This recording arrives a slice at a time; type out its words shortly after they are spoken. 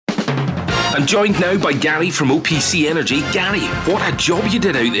I'm joined now by Gary from OPC Energy. Gary, what a job you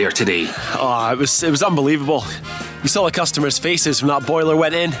did out there today. Oh, it was unbelievable. You saw the customers' faces when that boiler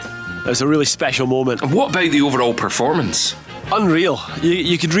went in. It was a really special moment. And what about the overall performance? Unreal.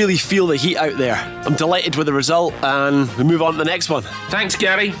 You could really feel the heat out there. I'm delighted with the result, and we move on to the next one. Thanks,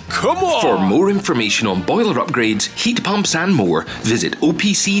 Gary. Come on! For more information on boiler upgrades, heat pumps and more, visit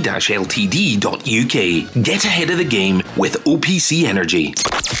opc-ltd.uk. Get ahead of the game with OPC Energy.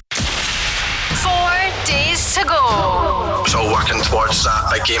 4 days to go. It's all working towards that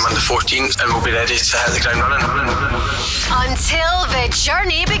big game on the 14th, and we'll be ready to hit the ground running. Until the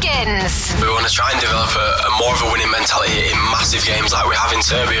journey begins. We want to try and develop a more of a winning mentality in massive games like we have in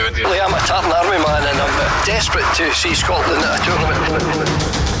Serbia. I'm a Tartan Army man, and I'm desperate to see Scotland at a tournament.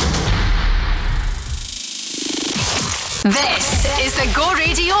 This is the Go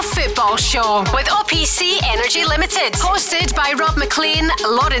Radio Football Show with OPC Energy Limited, hosted by Rob Maclean,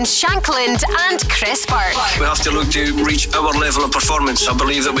 Lawrence Shankland and Chris Burke. We have to look to reach our level of performance. I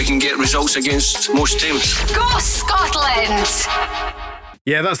believe that we can get results against most teams. Go Scotland!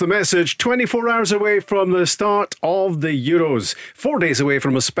 Yeah, that's the message. 24 hours away from the start of the Euros. 4 days away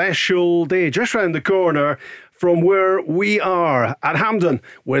from a special day just round the corner from where we are at Hampden,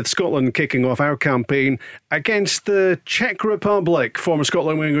 with Scotland kicking off our campaign against the Czech Republic. Former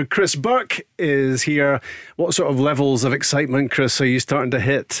Scotland winger Chris Burke is here. What sort of levels of excitement, Chris, are you starting to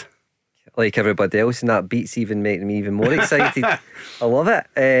hit? Like everybody else, and that beat's even making me even more excited. I love it.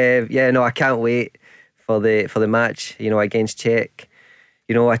 I can't wait for the match, against Czech.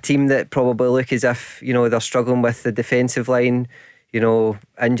 A team that probably look as if, they're struggling with the defensive line,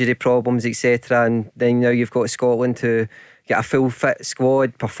 injury problems, etc. And then now you've got Scotland to get a full fit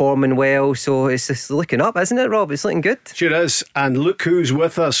squad performing well. So it's just looking up, isn't it, Rob? It's looking good. Sure is. And look who's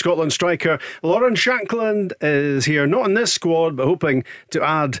with us. Scotland striker Lawrence Shankland is here, not in this squad, but hoping to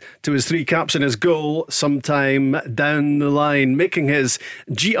add to his 3 caps and his goal sometime down the line, making his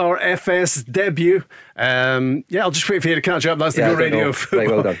GRFS debut. I'll just wait for you to catch up. That's the Go Radio Football, right,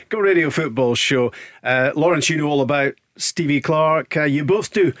 well done. Go Radio Football Show. Lawrence, you know all about Stevie Clark. You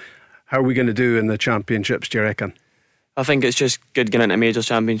both do. How are we going to do in the championships, do you reckon? I think it's just good getting into a major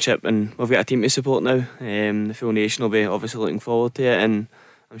championship, and we've got a team to support now. The full nation will be obviously looking forward to it, and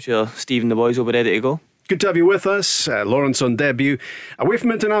I'm sure Steve and the boys will be ready to go. Good to have you with us. Lawrence on debut. Away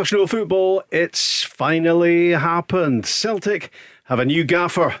from international football, it's finally happened. Celtic have a new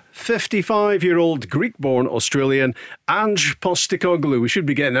gaffer, 55-year-old Greek-born Australian Ange Postecoglou. We should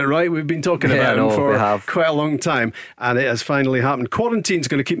be getting it right. We've been talking about him for quite a long time, and it has finally happened. Quarantine's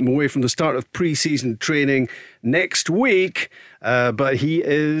going to keep him away from the start of pre-season training next week, but he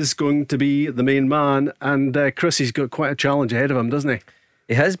is going to be the main man, and Chris, he's got quite a challenge ahead of him, doesn't he?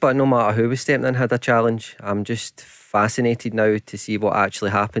 He has, but no matter who was stepping in had a challenge. I'm just fascinated now to see what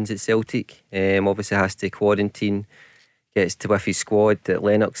actually happens at Celtic. Obviously has to quarantine, gets to with his squad at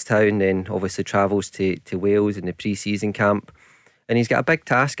Lennoxtown, then obviously travels to Wales in the pre-season camp, and he's got a big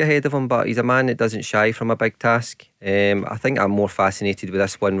task ahead of him, but he's a man that doesn't shy from a big task. I think I'm more fascinated with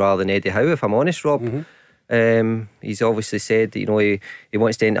this one rather than Eddie Howe, if I'm honest, Rob. He's obviously said that he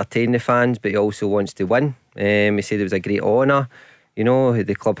wants to entertain the fans, but he also wants to win. He said it was a great honour.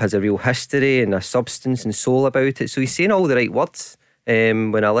 The club has a real history and a substance and soul about it, so he's saying all the right words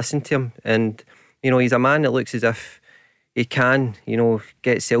when I listen to him, and he's a man that looks as if he can,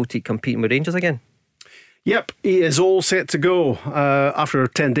 get Celtic competing with Rangers again. Yep, he is all set to go after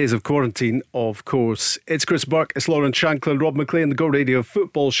 10 days of quarantine, of course. It's Chris Burke, it's Lawrence Shankland, Rob Maclean, the Go Radio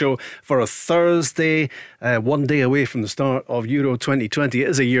Football Show for a Thursday, 1 day away from the start of Euro 2020. It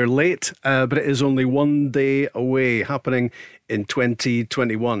is a year late, but it is only 1 day away, happening in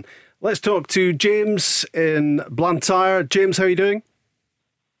 2021. Let's talk to James in Blantyre. James, how are you doing?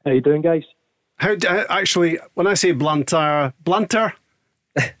 How you doing, guys? Actually, when I say Blantyre,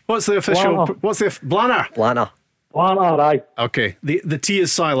 what's the official? Blantyre. Aye. Okay, the T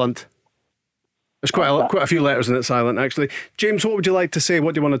is silent. There's quite a few letters in it silent, actually. James, what would you like to say?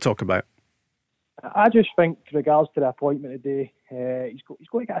 What do you want to talk about? I just think, regards to the appointment today, he's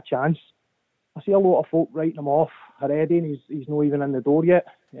going to get a chance. I see a lot of folk writing him off already, and he's not even in the door yet.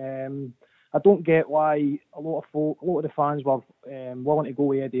 I don't get why a lot of the fans were willing to go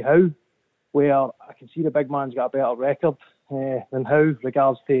with Eddie Howe, where I can see the big man's got a better record than Howe,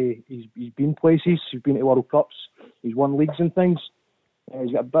 regards to he's been places, he's been to World Cups, he's won leagues and things.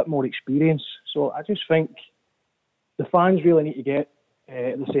 He's got a bit more experience. So I just think the fans really need to get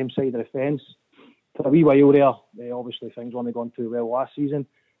the same side of the fence. For a wee while there, obviously things weren't going too well last season.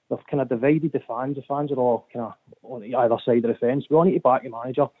 They've kind of divided the fans. The fans are all kind of on either side of the fence. We all need to back the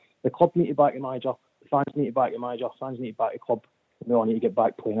manager. The club need to back the manager. The fans need to back the manager. Fans need to back the club. we all need to get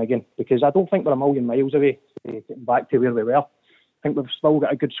back playing again, because I don't think we're a million miles away getting back to where we were. I think we've still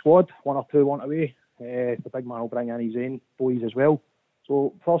got a good squad, 1 or 2 want away. The big man will bring in his own boys as well.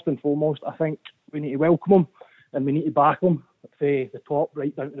 So first and foremost, I think we need to welcome him and we need to back him from the top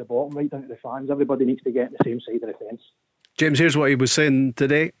right down to the bottom, right down to the fans. Everybody needs to get on the same side of the fence. James, here's what he was saying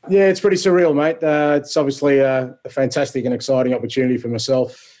today. Yeah, it's pretty surreal, mate. It's obviously a fantastic and exciting opportunity for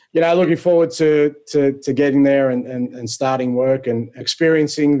myself. Looking forward to getting there and starting work and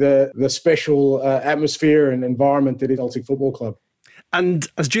experiencing the special atmosphere and environment that is Celtic Football Club. And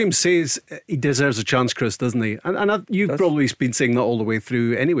as James says, he deserves a chance, Chris, doesn't he? And you've probably been saying that all the way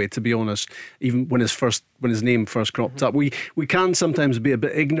through anyway, to be honest, even when his name first cropped up. We can sometimes be a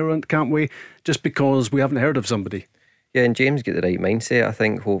bit ignorant, can't we? Just because we haven't heard of somebody. Yeah, and James got the right mindset. I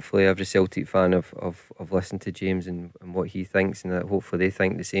think hopefully every Celtic fan have listened to James and what he thinks, and that hopefully they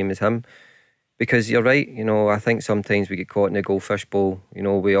think the same as him. Because you're right, I think sometimes we get caught in the goldfish bowl.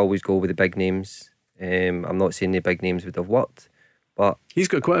 We always go with the big names. I'm not saying the big names would have worked, but he's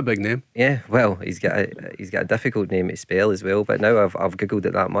got quite a big name. Yeah, well, he's got a difficult name to spell as well. But now I've googled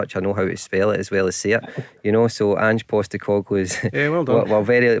it that much, I know how to spell it as well as say it. So Ange Postecoglou is. Yeah, well done.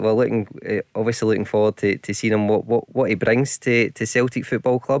 We're obviously looking forward to seeing him what he brings to Celtic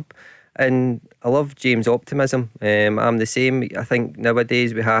Football Club. And I love James' optimism. I'm the same. I think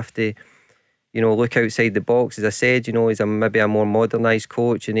nowadays we have to, look outside the box. As I said, he's maybe a more modernised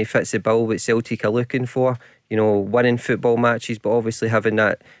coach, and he fits the bill what Celtic are looking for. Winning football matches, but obviously having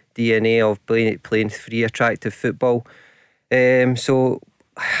that DNA of playing free, attractive football. So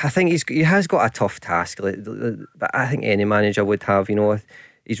I think he has got a tough task, but I think any manager would have.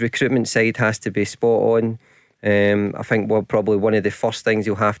 His recruitment side has to be spot on. I think probably one of the first things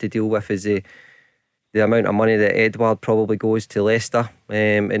he'll have to deal with is the amount of money that Edouard probably goes to Leicester,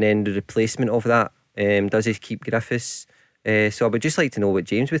 and then the replacement of that. Does he keep Griffiths? So I would just like to know what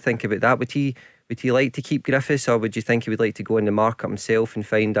James would think about that. Would he like to keep Griffiths, or would you think he would like to go in the market himself and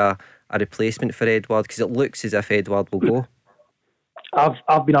find a replacement for Edouard? Because it looks as if Edouard will go.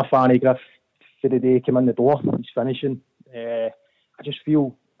 I've been a fan of Griff for the day he came in the door. He's finishing. I just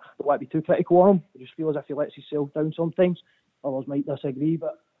feel, I don't want to be too critical on him. I just feel as if he lets himself down sometimes. Others might disagree,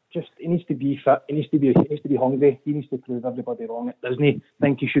 but just he needs to be fit. He needs to be hungry. He needs to prove everybody wrong. Doesn't he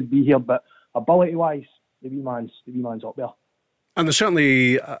think he should be here? But ability-wise, the wee man's up there. And there's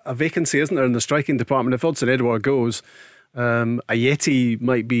certainly a vacancy, isn't there, in the striking department? If Odsonne Edouard goes, Ayeti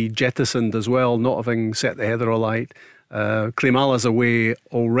might be jettisoned as well, not having set the header alight. Klimala's away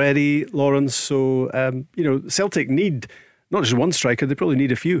already, Lawrence. So, Celtic need not just one striker, they probably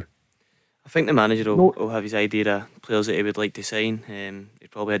need a few. I think the manager will have his idea of players that he would like to sign. He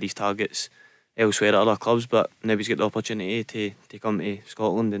probably had his targets elsewhere at other clubs, but now he's got the opportunity to come to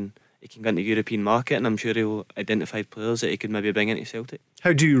Scotland and he can get into the European market, and I'm sure he'll identify players that he could maybe bring into Celtic.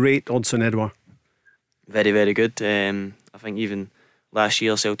 How do you rate Odsonne Edouard? Very, very good. I think even last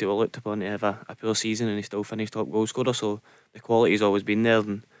year Celtic were looked upon to have a poor season and he still finished top goal scorer, so the quality's always been there,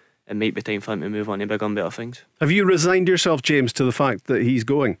 and it might be time for him to move on to bigger and better things. Have you resigned yourself, James, to the fact that he's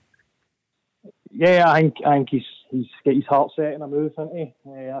going? Yeah, I think he's got his heart set in a move, hasn't he?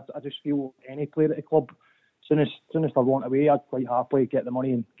 I just feel any player at the club, soon as they want away, I'd quite happily get the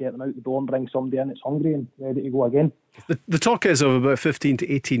money and get them out the door and bring somebody in that's hungry and ready to go again. The talk is of about 15 to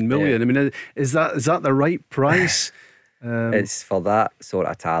 18 million. Yeah. I mean, is that the right price? It's for that sort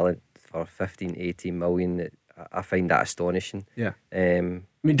of talent, for 15 to 18 million, that I find that astonishing. Yeah. I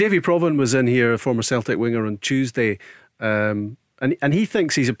mean, Davy Provan was in here, a former Celtic winger, on Tuesday, and he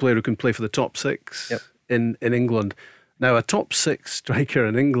thinks he's a player who can play for the top six in England. Now, a top six striker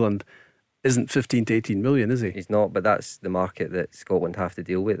in England isn't 15 to 18 million, is he? He's not, but that's the market that Scotland have to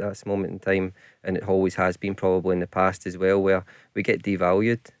deal with at this moment in time, and it always has been probably in the past as well, where we get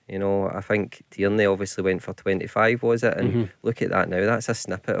devalued. I think Tierney obviously went for 25, was it? And look at that now, that's a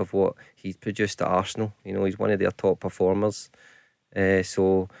snippet of what he's produced at Arsenal. He's one of their top performers.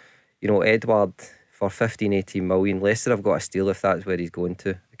 So, Edouard, for 15, 18 million, Leicester have got a steal if that's where he's going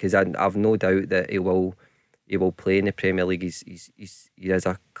to, because I've no doubt that he will play in the Premier League. He is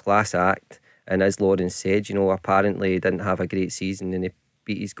a class act, and as Lawrence said, apparently he didn't have a great season and he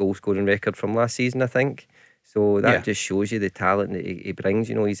beat his goal scoring record from last season, I think. So that just shows you the talent that he brings.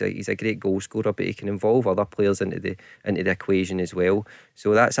 He's a great goal scorer, but he can involve other players into the equation as well.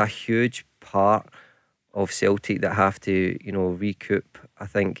 So that's a huge part of Celtic that have to recoup, I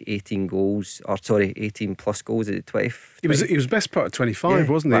think, 18 plus goals at the 20. He was best part of 25,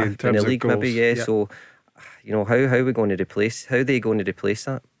 wasn't he, in terms in the league, of goals? maybe. So how are we going to replace? How are they going to replace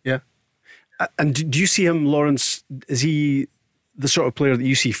that? Yeah. And do you see him, Lawrence? Is he the sort of player that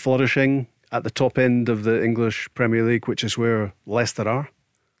you see flourishing at the top end of the English Premier League, which is where Leicester are?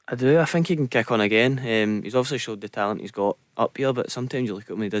 I do. I think he can kick on again. He's obviously showed the talent he's got up here, but sometimes you look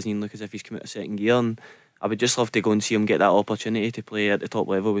at him, he doesn't even look as if he's come out of second gear. And I would just love to go and see him get that opportunity to play at the top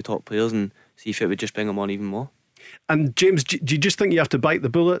level with top players and see if it would just bring him on even more. And James, do you just think you have to bite the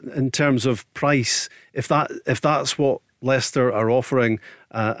bullet in terms of price? If that's what Leicester are offering,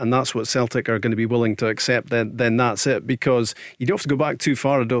 and that's what Celtic are going to be willing to accept, then that's it. Because you don't have to go back too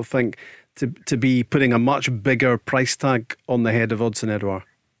far, I don't think, to be putting a much bigger price tag on the head of Odsonne-Edouard.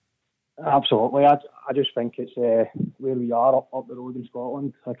 Absolutely. I just think it's where we are up the road in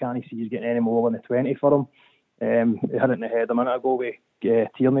Scotland. I can't see he's getting any more than the 20 for him. He had it in the head a minute ago with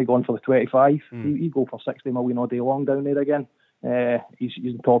Tierney going for the 25. He'd go for 60 million all day long down there again. He's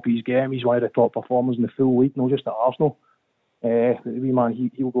on top of his game. He's one of the top performers in the full league, not just at Arsenal. The wee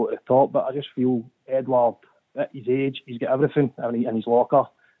man, he'll go to the top. But I just feel Edouard, at his age, he's got everything in his locker.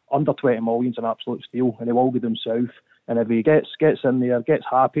 Under 20 million's an absolute steal, and he will go down south. And if he gets in there, gets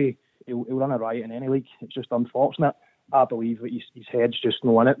happy, he'll run a riot in any league. It's just unfortunate. I believe that his head's just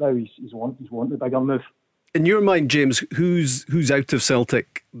not in it now. He's wanting the bigger move. In your mind, James, who's out of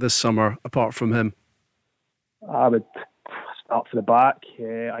Celtic this summer apart from him? I would start for the back.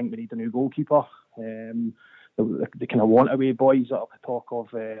 I think we need a new goalkeeper. The kind of want-away boys that are the talk of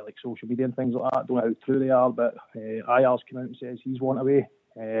like social media and things like that. I don't know how true they are, but IR's come out and says he's want-away.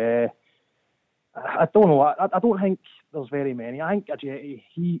 I don't know. I don't think there's very many. I think Ajeti,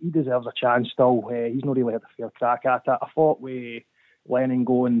 he deserves a chance still. He's not really had a fair crack at it. I thought with Lennon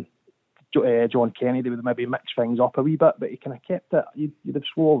going, John Kennedy would maybe mix things up a wee bit, but he kind of kept it. You'd have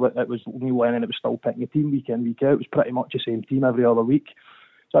swore that it was Neil Lennon that was still picking a team week in, week out. It was pretty much the same team every other week.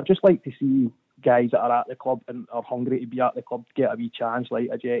 So I'd just like to see guys that are at the club and are hungry to be at the club get a wee chance like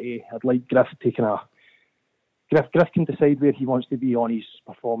Ajeti. I'd like Griff taking a... Griff can decide where he wants to be on his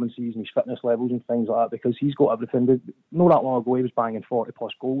performances and his fitness levels and things like that, because he's got everything. Not that long ago he was banging 40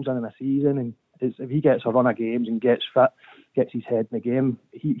 plus goals in a season, and if he gets a run of games and gets fit, gets his head in the game,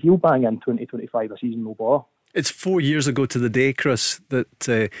 he'll bang in 20-25 a season, no bother. It's 4 years ago to the day, Chris,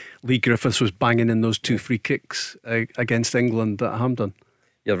 that Lee Griffiths was banging in those 2 free kicks against England at Hampden.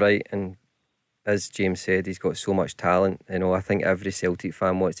 You're right, and as James said, he's got so much talent. I think every Celtic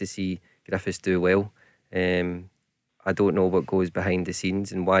fan wants to see Griffiths do well. I don't know what goes behind the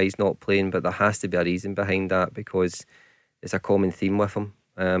scenes and why he's not playing, but there has to be a reason behind that, because it's a common theme with him,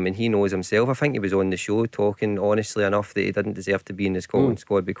 and he knows himself. I think he was on the show talking honestly enough that he didn't deserve to be in the Scotland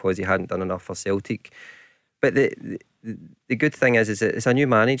squad because he hadn't done enough for Celtic. But the good thing is that it's a new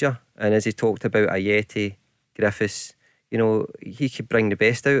manager, and as he talked about Ajeti, Griffiths, he could bring the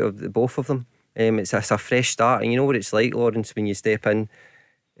best out of both of them. It's a fresh start, and you know what it's like, Lawrence, when you step in,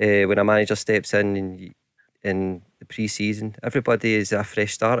 when a manager steps in the pre-season, everybody is a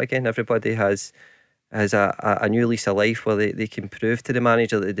fresh start again. Everybody has a new lease of life where they can prove to the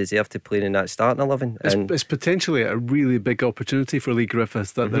manager that they deserve to play in that starting 11. It's potentially a really big opportunity for Lee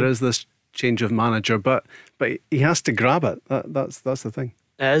Griffiths that there is this change of manager, but he has to grab it. That's the thing.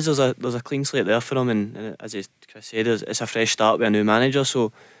 It is. There's a clean slate there for him, and as Chris said, it's a fresh start with a new manager,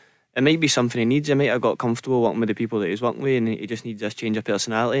 so it might be something he needs. He might have got comfortable working with the people that he's working with, and he just needs this change of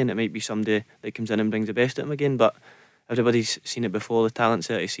personality, and it might be somebody that comes in and brings the best out of him again. But everybody's seen it before, the talent's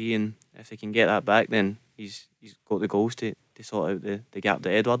there to see, and if they can get that back, then he's got the goals to sort out the gap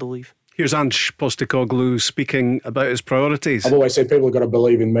that Edouard will leave. Here's Ange Postecoglou speaking about his priorities. I've always said people have got to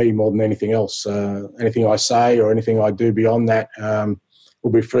believe in me more than anything else. Anything I say or anything I do beyond that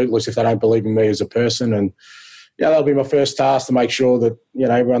will be fruitless if they don't believe in me as a person. And that'll be my first task, to make sure that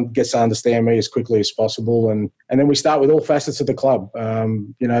everyone gets to understand me as quickly as possible, and then we start with all facets of the club.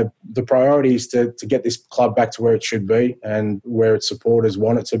 The priority is to get this club back to where it should be and where its supporters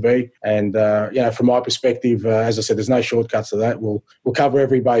want it to be. And from my perspective, as I said, there's no shortcuts to that. We'll cover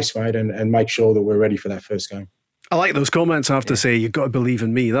every base, mate, and make sure that we're ready for that first game. I like those comments. I have to say, you've got to believe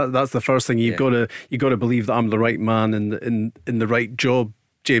in me. That's the first thing. You've got to believe that I'm the right man in the right job,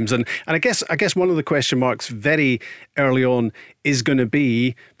 James. And I guess one of the question marks very early on is going to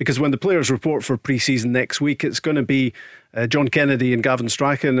be, because when the players report for pre-season next week, it's going to be John Kennedy and Gavin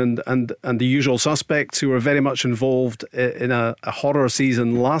Strachan and the usual suspects who are very much involved in a horror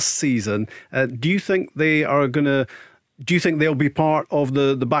season last season. Do you think they'll be part of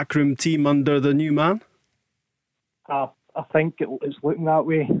the backroom team under the new man? I think it's looking that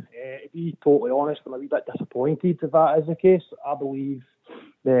way. To be totally honest, I'm a wee bit disappointed if that is the case. I believe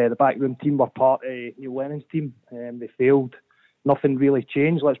the backroom team were part of Neil Lennon's team. They failed. Nothing really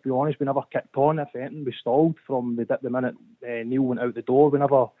changed, let's be honest. We never kicked on. If anything, we stalled from the minute Neil went out the door. We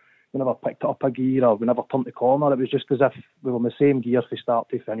never picked it up a gear or we never turned the corner. It was just as if we were in the same gear from start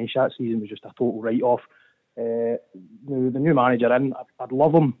to finish. That season was just a total write-off. The new manager in, I'd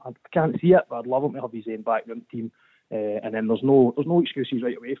love him. I can't see it, but I'd love him to have his own backroom team. And then there's no excuses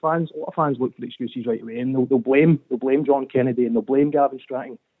right away. A lot of fans look for excuses right away, and they'll blame John Kennedy and they'll blame Gavin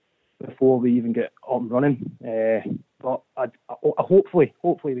Stratton before we even get up and running. But hopefully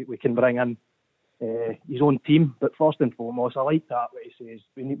we can bring in his own team. But first and foremost, I like that what he says.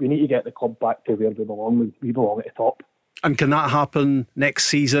 We need to get the club back to where we belong. We belong at the top. And can that happen next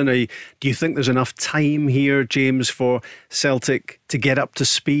season? Do you think there's enough time here, James, for Celtic to get up to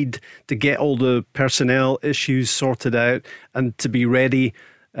speed, to get all the personnel issues sorted out, and to be ready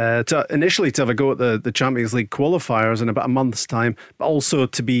to initially to have a go at the Champions League qualifiers in about a month's time, but also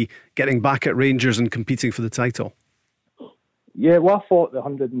to be getting back at Rangers and competing for the title? Yeah, well, I thought the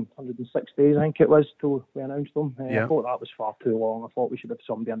 106 days, I think it was, till we announced them. I thought that was far too long. I thought we should have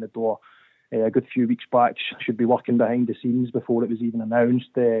somebody on the door a good few weeks back. Should be working behind the scenes before it was even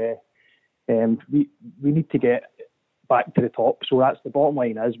announced. We need to get back to the top. So that's the bottom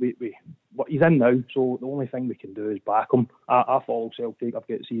line. Is he's in now. So the only thing we can do is back him. I follow Celtic. I've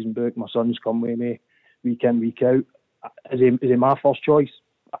got the season book. My sons come with me week in, week out. Is he my first choice?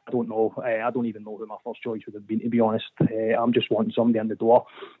 I don't know. I don't even know who my first choice would have been, to be honest. I'm just wanting somebody in the door,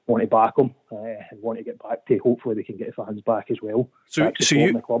 want to back him, and want to get back to. Hopefully, we can get the fans back as well. So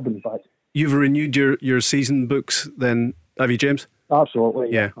you, the club, in fact. You've renewed your season books, then, have you, James?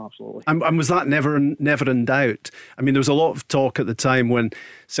 Absolutely, yeah, absolutely. And was that never in doubt? I mean, there was a lot of talk at the time when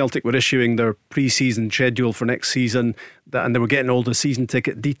Celtic were issuing their pre-season schedule for next season, and they were getting all the season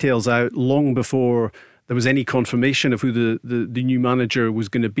ticket details out long before there was any confirmation of who the new manager was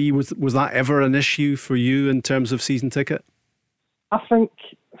going to be. Was that ever an issue for you in terms of season ticket? I think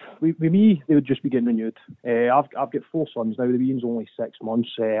with me, they would just be getting renewed. I've got 4 sons now. The Ian's only 6 months.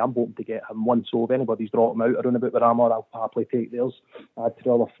 I'm hoping to get him one. So if anybody's brought him out around about where I'm at, I'll happily take theirs. Add to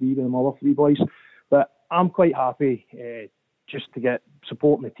the other 3 with the other 3 boys. But I'm quite happy just to get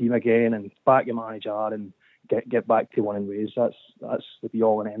supporting the team again and back your manager and get back to winning ways. That's the be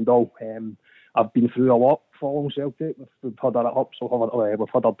all and end all. I've been through a lot following Celtic. We've had our ups, we've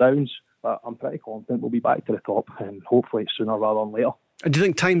had our downs, but I'm pretty confident we'll be back to the top, and hopefully it's sooner rather than later. And do you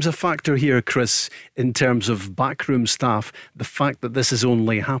think time's a factor here, Chris, in terms of backroom staff? The fact that this is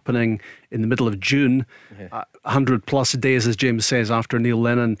only happening in the middle of June, 100 plus days, as James says, after Neil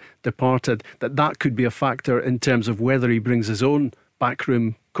Lennon departed, that could be a factor in terms of whether he brings his own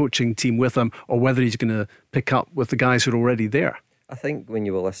backroom coaching team with him or whether he's going to pick up with the guys who are already there. I think when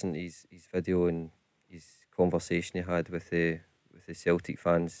you were listening to his video and his conversation he had with the Celtic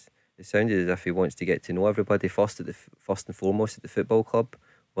fans, it sounded as if he wants to get to know everybody first and foremost at the football club.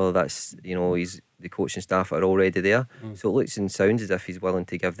 Whether that's the coaching staff are already there, so it looks and sounds as if he's willing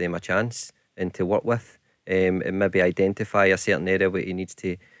to give them a chance and to work with, and maybe identify a certain area where he needs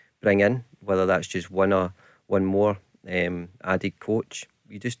to bring in. Whether that's just one more added coach,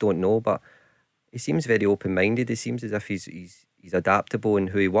 you just don't know. But he seems very open-minded. He seems as if he's adaptable in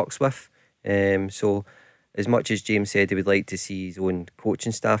who he works with. So as much as James said he would like to see his own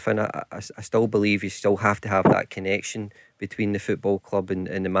coaching staff in, I still believe you still have to have that connection between the football club and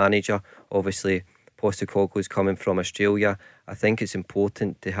the manager. Obviously, Postecoglou's coming from Australia. I think it's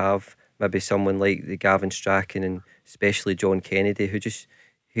important to have maybe someone like the Gavin Strachan and especially John Kennedy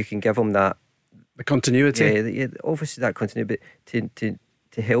who can give him that... The continuity? Yeah, obviously that continuity, but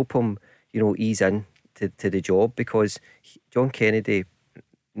to help him, ease in to the job, because John Kennedy,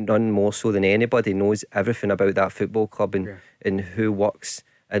 none more so than anybody, knows everything about that football club and who works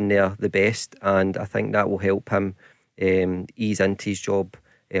in there the best, and I think that will help him ease into his job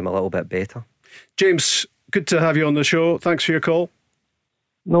a little bit better. James, good to have you on the show. Thanks for your call.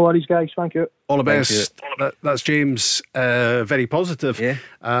 No worries, guys. Thank you. All the best. That's James, very positive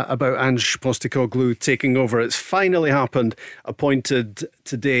about Ange Postecoglou taking over. It's finally happened, appointed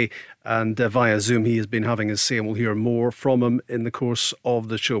today, and via Zoom he has been having his say, and we'll hear more from him in the course of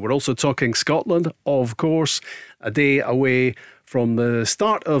the show. We're also talking Scotland, of course, a day away from the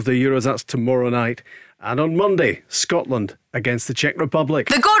start of the Euros. That's tomorrow night. And on Monday, Scotland against the Czech Republic.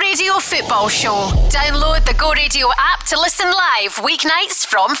 The Go Radio Football Show. Download the Go Radio app to listen live weeknights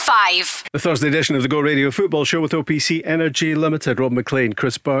from 5. The Thursday edition of the Go Radio Football Show with OPC Energy Limited. Rob Maclean,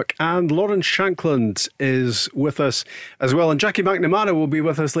 Chris Burke and Lawrence Shankland is with us as well. And Jackie McNamara will be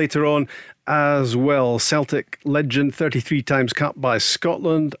with us later on as well. Celtic legend, 33 times capped by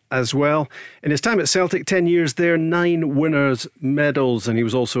Scotland as well. In his time at Celtic, 10 years there, 9 winners' medals. And he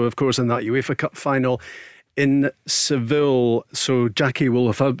was also, of course, in that UEFA Cup final in Seville. So Jackie will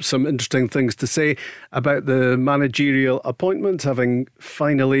have had some interesting things to say about the managerial appointment having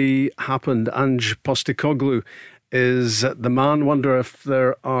finally happened. Ange Postecoglou is the man. Wonder if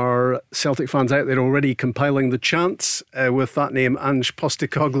there are Celtic fans out there already compiling the chants with that name, Ange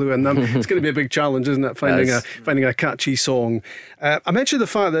Postecoglou, and it's going to be a big challenge, isn't it? Finding a catchy song. I mentioned the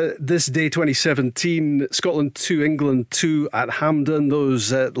fact that this day 2017, Scotland 2, England 2 at Hampden,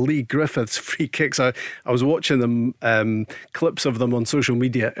 those Lee Griffiths free kicks. I was watching them, clips of them on social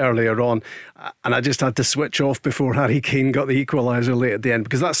media earlier on, and I just had to switch off before Harry Kane got the equaliser late at the end,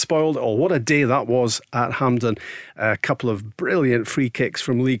 because that spoiled it all. What a day that was at Hampden. A couple of brilliant free kicks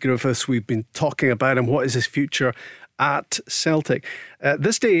from Lee Griffiths. We've been talking about him. What is his future at Celtic?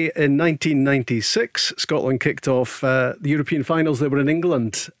 This day in 1996, Scotland kicked off the European finals. They were in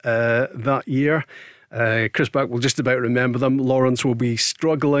England that year. Chris Burke will just about remember them. Lawrence will be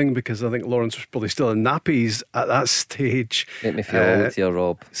struggling because I think Lawrence was probably still in nappies at that stage. Make me feel old here,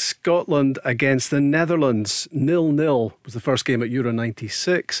 Rob. Scotland against the Netherlands, 0-0 was the first game at Euro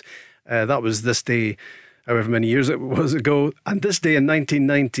 96. That was this day, however many years it was ago. And this day in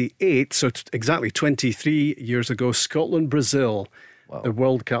 1998, so exactly 23 years ago, Scotland-Brazil, the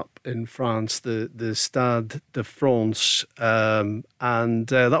World Cup in France, the Stade De France. And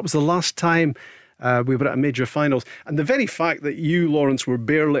that was the last time we were at a major finals. And the very fact that you, Lawrence, were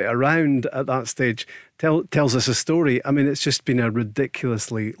barely around at that stage tells us a story. I mean, it's just been a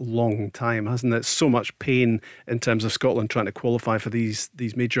ridiculously long time, hasn't it? So much pain in terms of Scotland trying to qualify for these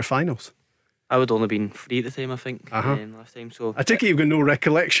major finals. I would only been 3 at the time, I think, last time. So I take it you've got no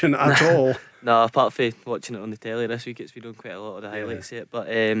recollection at all. No, apart from watching it on the telly this week, it's been on quite a lot of the highlights of it. But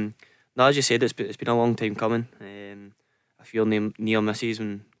no, as you said, it's been a long time coming. I feel near misses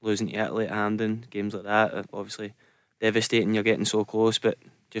when losing to Italy at Hampden, games like that. Obviously devastating, you're getting so close, but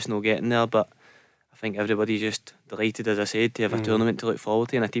just not getting there. But I think everybody's just delighted, as I said, to have a tournament to look forward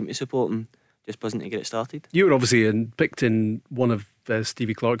to and a team to support, and just buzzing to get it started. You were obviously picked in one of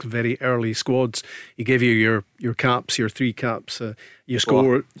Stevie Clarke's very early squads. He gave you your caps, your 3 caps. You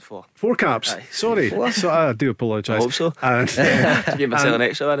scored 4 caps. Aye. Sorry, so I do apologise. I hope so. And give myself an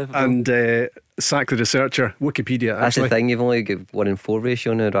extra one. And sack the researcher. Wikipedia. That's the thing. You've only got 1 in 4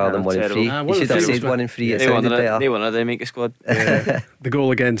 ratio now rather than 1 in 3. You should have said 1 in 3. It sounded better. They wanted to make a squad. The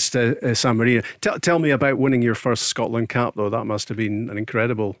goal against San Marino. Tell me about winning your first Scotland cap, though. That must have been an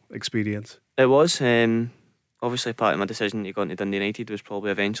incredible experience. It was. Obviously part of my decision to go into Dundee United was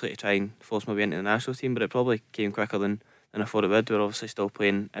probably eventually to try and force my way into the national team, but it probably came quicker than I thought it would. We were obviously still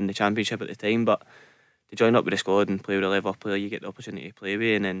playing in the Championship at the time, but to join up with the squad and play with a level player you get the opportunity to play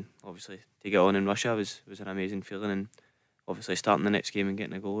with, and then obviously to get on in Russia was an amazing feeling, and obviously starting the next game and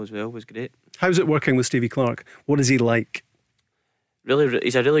getting a goal as well was great. How's it working with Stevie Clarke? What is he like? Really,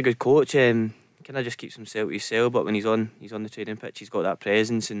 he's a really good coach. Kind of just keeps himself to himself, but when he's on the training pitch, he's got that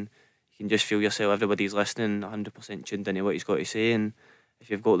presence, and you can just feel yourself, everybody's listening, 100% tuned into what he's got to say. And if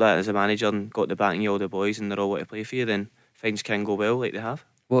you've got that as a manager and got the backing of all the boys and they're all want to play for you, then things can go well like they have.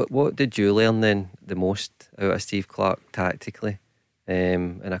 What did you learn then the most out of Steve Clarke tactically,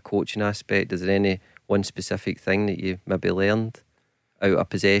 in a coaching aspect? Is there any one specific thing that you maybe learned out of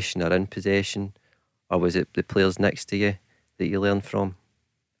possession or in possession, or was it the players next to you that you learned from?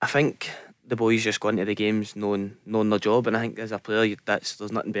 I think the boys just go into the games knowing their job, and I think as a player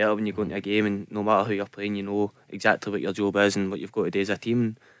there's nothing better when you go into a game and no matter who you're playing, you know exactly what your job is and what you've got to do as a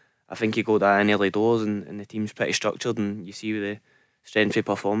team. I think you go that in early doors and the team's pretty structured, and you see with the strength of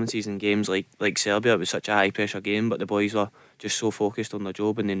performances in games like Serbia, it was such a high pressure game, but the boys were just so focused on their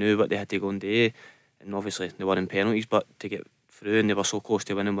job and they knew what they had to go and do, and obviously they were in penalties, but to get through, and they were so close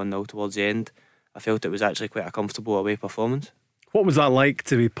to winning 1-0 towards the end, I felt it was actually quite a comfortable away performance. What was that like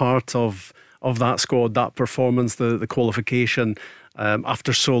to be part of that squad, that performance, the qualification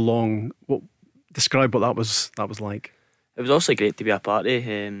after so long? Describe what that was like. It was also great to be a part of.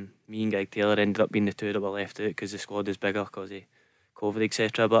 Me and Greg Taylor ended up being the 2 that were left out because the squad is bigger because of COVID,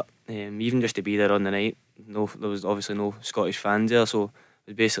 etc. But even just to be there on the night, there was obviously no Scottish fans there, so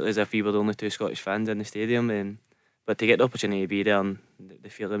it was basically as if we were the only 2 Scottish fans in the stadium. But to get the opportunity to be there, and the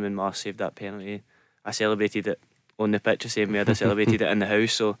feeling when Mars saved that penalty, I celebrated it on the pitch the same way I celebrated it in the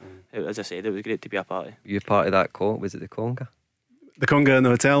house. So as I said, it was great to be a part of. You were part of that call? Was it the conga? The conga in the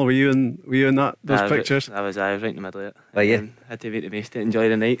hotel. Were you in those pictures? I was right in the middle of it. Were you? Had to make the most of it, enjoy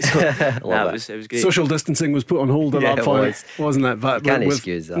the night. So it was great. Social distancing was put on hold at that point, wasn't it? But you can't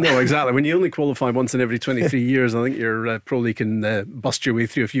excuse that. No, exactly. When you only qualify once in every 23 years, I think you're probably can bust your way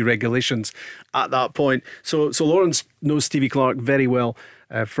through a few regulations at that point. So Lawrence knows Stevie Clarke very well.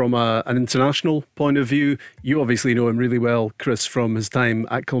 From an international point of view, you obviously know him really well, Chris, from his time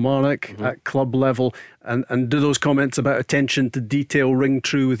at Kilmarnock, at club level. And do those comments about attention to detail ring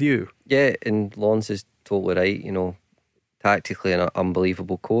true with you? Yeah, and Lawrence is totally right. Tactically an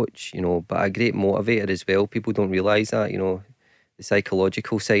unbelievable coach, but a great motivator as well. People don't realise that, the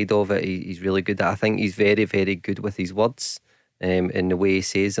psychological side of it, he's really good at. I think he's very, very good with his words and the way he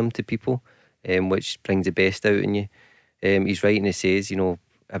says them to people, which brings the best out in you. He's right, and he says,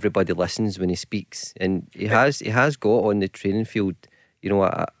 everybody listens when he speaks, and he has got on the training field,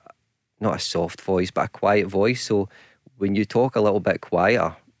 not a soft voice, but a quiet voice. So when you talk a little bit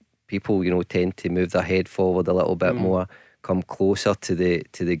quieter, people, tend to move their head forward a little bit more, come closer to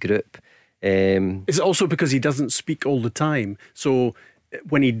the group. Is it also because he doesn't speak all the time? So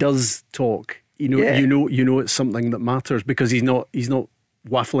when he does talk, you know it's something that matters, because he's not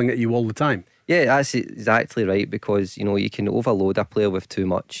waffling at you all the time. Yeah, that's exactly right, because you can overload a player with too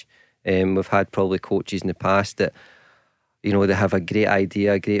much. We've had probably coaches in the past that they have a great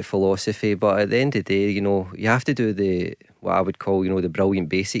idea, a great philosophy, but at the end of the day, you have to do what I would call the brilliant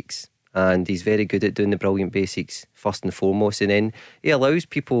basics. And he's very good at doing the brilliant basics first and foremost, and then he allows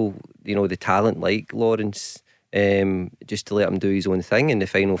people, the talent like Lawrence, just to let him do his own thing in the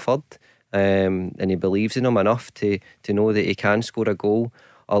final third, and he believes in him enough to know that he can score a goal.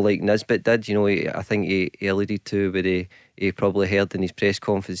 Or like Nisbet did, I think he alluded to where he probably heard in his press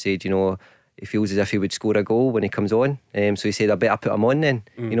conference, said, he feels as if he would score a goal when he comes on. So he said, I better put him on then.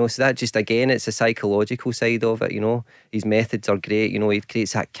 So that just, again, it's a psychological side of it. His methods are great. He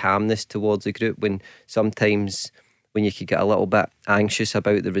creates that calmness towards the group when sometimes when you could get a little bit anxious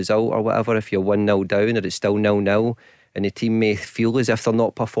about the result or whatever, if you're 1-0 down or it's still 0-0 and the team may feel as if they're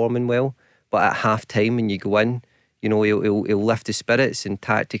not performing well, but at half time when you go in, he'll lift the spirits and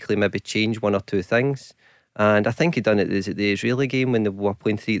tactically maybe change one or two things. And I think he done it at the Israeli game when they were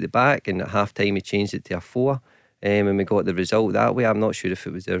playing 3 at the back, and at half time he changed it to a 4, and we got the result that way. I'm not sure if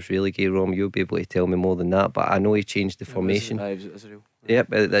it was the Israeli game, Rom, you'll be able to tell me more than that, but I know he changed the formation. It was Israel. Yep,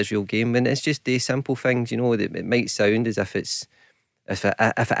 the Israel game. And it's just the simple things, that it might sound as if it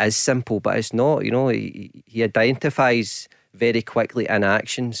is simple, but it's not. He identifies very quickly in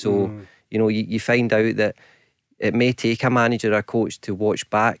action. So you find out that it may take a manager or a coach to watch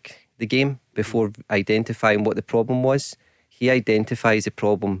back the game before identifying what the problem was. He identifies the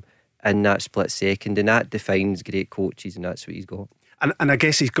problem in that split second, and that defines great coaches, and that's what he's got. And I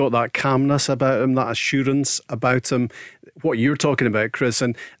guess he's got that calmness about him, that assurance about him. What you're talking about, Chris,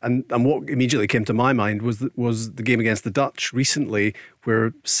 and what immediately came to my mind was the game against the Dutch recently,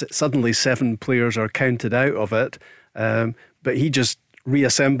 where suddenly 7 players are counted out of it, but he just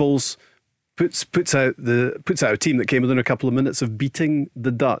reassembles, puts out a team that came within a couple of minutes of beating the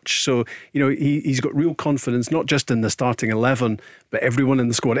Dutch. So he's got real confidence, not just in the starting 11, but everyone in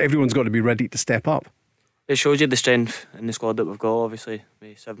the squad. Everyone's got to be ready to step up. It shows you the strength in the squad that we've got. Obviously,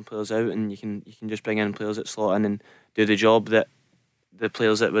 with 7 players out, and you can just bring in players that slot in and do the job that the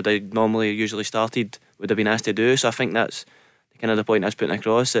players that would have normally usually started would have been asked to do. So I think that's kind of the point I was putting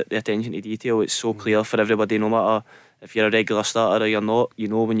across, that the attention to detail, it's so clear for everybody, no matter if you're a regular starter or you're not.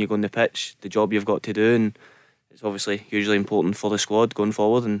 When you go on the pitch the job you've got to do, and it's obviously hugely important for the squad going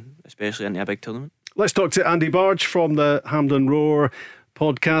forward, and especially into a big tournament. Let's talk to Andy Barge from the Hampden Roar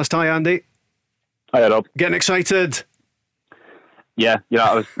podcast. Hi Andy. Hi Rob. Getting excited? Yeah,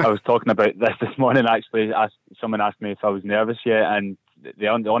 I was talking about this morning actually. Someone asked me if I was nervous yet, and the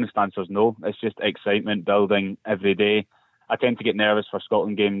honest answer is no. It's just excitement building every day. I tend to get nervous for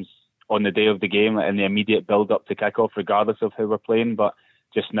Scotland games on the day of the game and the immediate build up to kick-off, regardless of who we're playing. But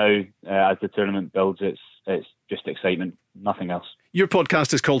just now, as the tournament builds, it's just excitement, nothing else. Your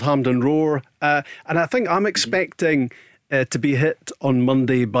podcast is called Hampden Roar, and I think I'm expecting to be hit on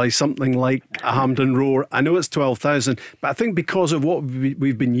Monday by something like a Hampden Roar. I know it's 12,000, but I think because of what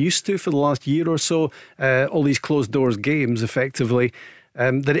we've been used to for the last year or so, all these closed doors games effectively,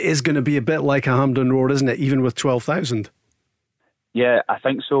 that it is going to be a bit like a Hampden Roar, isn't it, even with 12,000? Yeah, I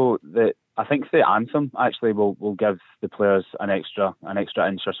think so. I think the anthem actually will give the players an extra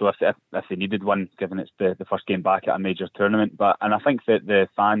inch or so if they needed one, given it's the first game back at a major tournament. And I think that the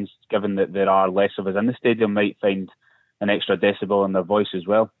fans, given that there are less of us in the stadium, might find an extra decibel in their voice as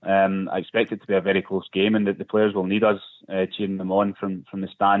well. I expect it to be a very close game, and that the players will need us cheering them on from the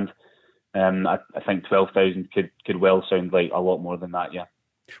stand. I think 12,000 could well sound like a lot more than that. Yeah.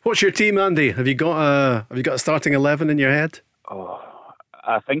 What's your team, Andy? Have you got a starting 11 in your head? Oh,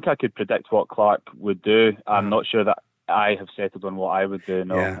 I think I could predict what Clark would do. I'm not sure that I have settled on what I would do.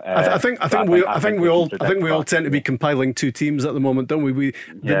 No, yeah. I think we all tend to be compiling two teams at the moment, don't we?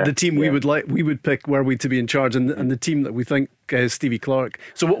 The team we would pick were we to be in charge, and the team that we think is Stevie Clarke.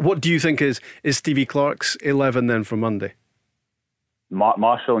 So what do you think is Stevie Clarke's 11 then for Monday?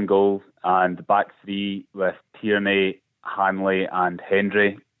 Marshall in goal, and the back three with Tierney, Hanley, and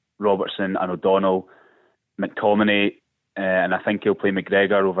Hendry, Robertson and O'Donnell, McTominay. And I think he'll play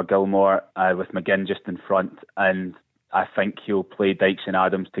McGregor over Gilmore with McGinn just in front, and I think he'll play Dykes and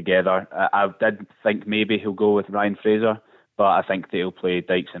Adams together. I did think maybe he'll go with Ryan Fraser, but I think that he'll play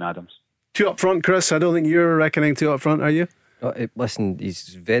Dykes and Adams. Two up front, Chris. I don't think you're reckoning two up front, are you? Listen, he's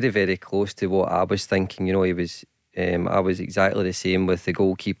very, very close to what I was thinking. He was. I was exactly the same with the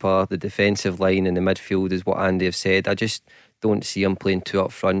goalkeeper, the defensive line, and the midfield, is what Andy have said. I just don't see him playing two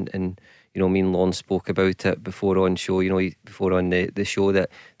up front, and me and Lon spoke about it before on show. Before on the show that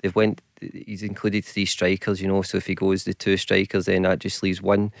he's included three strikers. So if he goes the two strikers, then that just leaves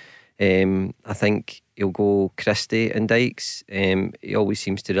one. I think he'll go Christie and Dykes. He always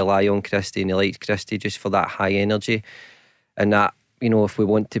seems to rely on Christie, and he likes Christie just for that high energy. And that if we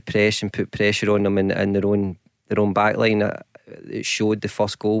want to press and put pressure on them in their own back line, it showed the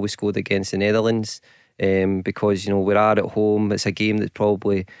first goal we scored against the Netherlands. Because we are at home. It's a game that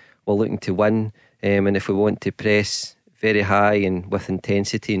probably we're looking to win, and if we want to press very high and with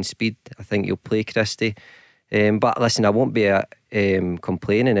intensity and speed, I think he'll play Christie. But listen, I won't be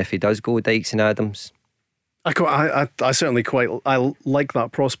complaining if he does go Dykes and Adams. I certainly I like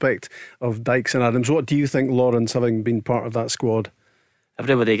that prospect of Dykes and Adams. What do you think, Lawrence, having been part of that squad?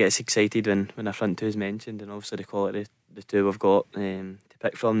 Everybody gets excited when a front two is mentioned, and obviously the quality the two we've got to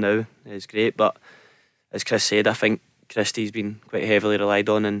pick from now is great. But as Chris said, I think Christie's been quite heavily relied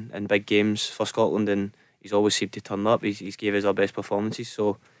on in big games for Scotland, and he's always seemed to turn up. He's gave us our best performances,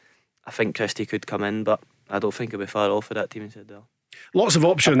 so I think Christie could come in, but I don't think he'll be far off of that team instead there. Lots of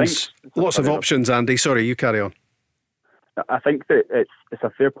options, Andy. Sorry, you carry on. I think that it's a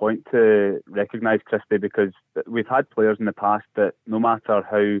fair point to recognise Christie, because we've had players in the past that no matter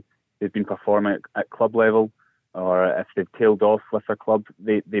how they've been performing at club level, or if they've tailed off with their club,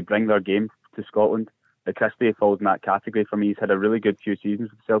 they bring their game to Scotland. Christie falls in that category for me. He's had a really good few seasons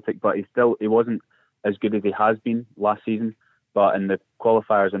with Celtic, but he wasn't as good as he has been last season. But in the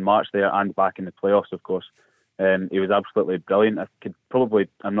qualifiers in March there, and back in the playoffs, of course, he was absolutely brilliant.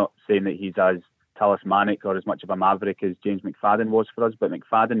 I'm not saying that he's as talismanic or as much of a maverick as James McFadden was for us, but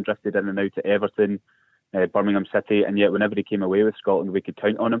McFadden drifted in and out to Everton, Birmingham City, and yet whenever he came away with Scotland, we could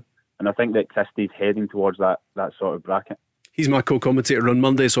count on him. And I think that Christie's heading towards that sort of bracket. He's my co-commentator on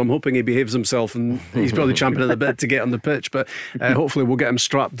Monday, so I'm hoping he behaves himself, and he's probably champing at the bit to get on the pitch, but hopefully we'll get him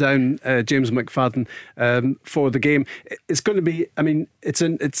strapped down, James McFadden, for the game. It's going to be,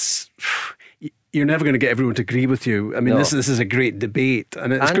 you're never going to get everyone to agree with you. This is a great debate,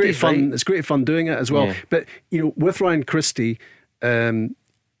 and it's great fun. Right. It's great fun doing it as well. Yeah. But with Ryan Christie,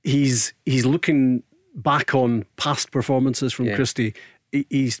 he's looking back on past performances from Christie.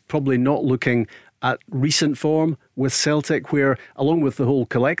 He's probably not looking at recent form with Celtic, where, along with the whole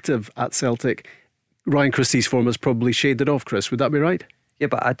collective at Celtic, Ryan Christie's form has probably shaded off. Chris, would that be right? Yeah,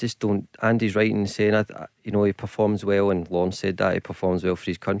 but I just don't. Andy's right in saying he performs well, and Lon said that he performs well for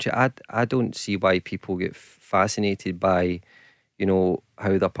his country. I don't see why people get fascinated by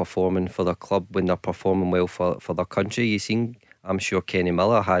how they're performing for their club when they're performing well for their country. You seen, I'm sure Kenny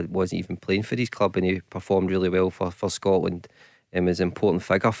Miller wasn't even playing for his club, and he performed really well for Scotland, and was an important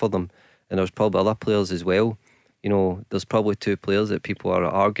figure for them. And there's probably other players as well. There's probably two players that people are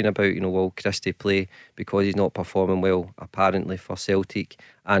arguing about. Will Christie play because he's not performing well, apparently, for Celtic,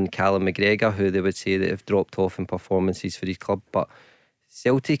 and Callum McGregor, who they would say that have dropped off in performances for his club. But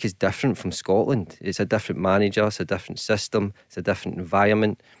Celtic is different from Scotland. It's a different manager, it's a different system, it's a different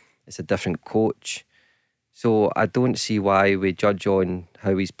environment, it's a different coach. So I don't see why we judge on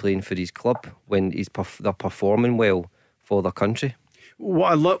how he's playing for his club when they're performing well for their country.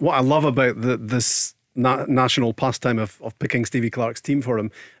 What I love about this national pastime of picking Stevie Clarke's team for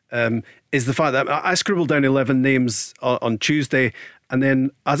him is the fact that I scribbled down 11 names on Tuesday, and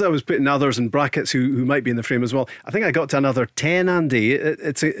then as I was putting others in brackets who might be in the frame as well, I think I got to another 10, Andy.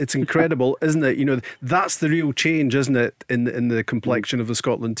 It's incredible, isn't it? That's the real change, isn't it, in the complexion of the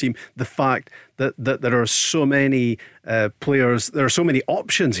Scotland team, the fact that there are so many players, there are so many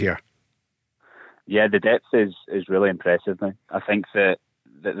options here. Yeah, the depth is really impressive now. I think that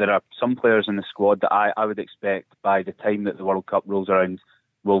there are some players in the squad that I would expect by the time that the World Cup rolls around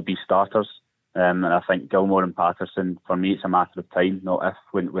will be starters. And I think Gilmore and Patterson, for me, it's a matter of time, not if,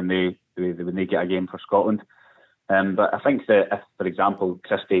 when they get a game for Scotland. But I think that if, for example,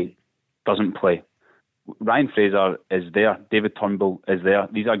 Christie doesn't play, Ryan Fraser is there. David Turnbull is there.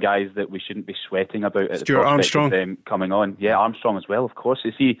 These are guys that we shouldn't be sweating about at Stuart the prospect Armstrong. of them coming on. Yeah, Armstrong as well, of course.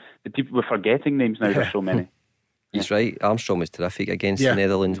 You see, the people we're forgetting names now. There's so many. He's right. Armstrong was terrific against the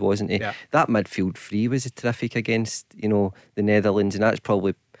Netherlands, wasn't he? Yeah. That midfield three was terrific against, the Netherlands, and that's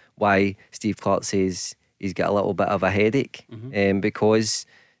probably why Steve Clarke says he's got a little bit of a headache, because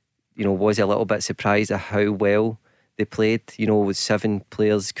was he a little bit surprised at how well they played? With 7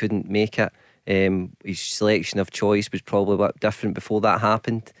 players couldn't make it. His selection of choice was probably a bit different before that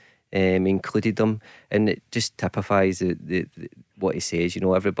happened. Included them, and it just typifies the what he says.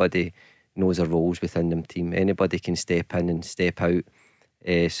 Everybody knows their roles within the team. Anybody can step in and step out.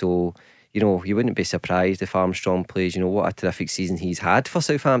 So you wouldn't be surprised if Armstrong plays. What a terrific season he's had for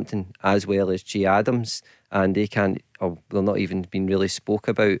Southampton, as well as G Adams, and they're not even been really spoke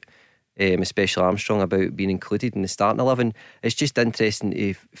about. Especially Armstrong, about being included in the starting 11. It's just interesting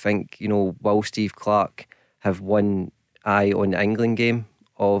to think, will Steve Clarke have one eye on the England game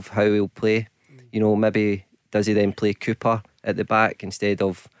of how he'll play? Maybe does he then play Cooper at the back instead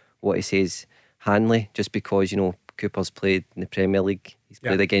of what he says Hanley, just because Cooper's played in the Premier League, he's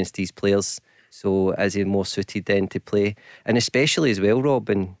played against these players, so is he more suited then to play? And especially as well, Rob,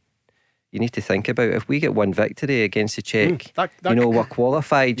 and you need to think about, if we get one victory against the Czech, we're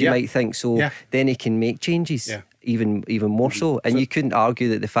qualified. You might think so. Then he can make changes, even more so. And you couldn't argue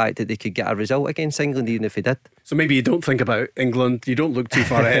that the fact that they could get a result against England, even if they did. So maybe you don't think about England, you don't look too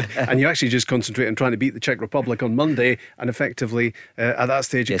far ahead, and you actually just concentrate on trying to beat the Czech Republic on Monday, and effectively at that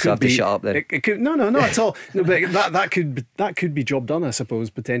stage it could be. Shut up then. It could, no, not at all. No, but that could be job done, I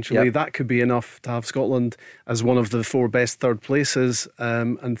suppose. Potentially, that could be enough to have Scotland as one of the 4 best third places,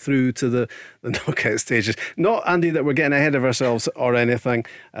 and through to the knockout stages. Not, Andy, that we're getting ahead of ourselves or anything,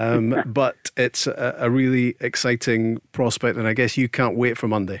 but it's a really exciting prospect, and I guess you can't wait for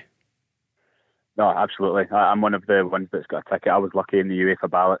Monday. No, absolutely. I'm one of the ones that's got a ticket. I was lucky in the UEFA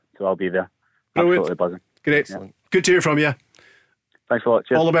ballot, so I'll be there. Brilliant. Absolutely buzzing. Great. Yeah. Good to hear from you. Thanks a lot.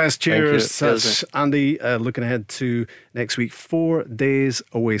 Cheers. All the best. Cheers. That's Andy looking ahead to next week. 4 days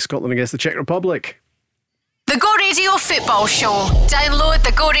away. Scotland against the Czech Republic. The Go Radio Football Show. Download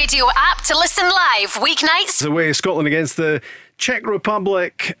the Go Radio app to listen live weeknights. Away, Scotland against the Czech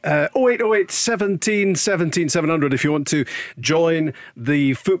Republic. 0808 17 17 700 if you want to join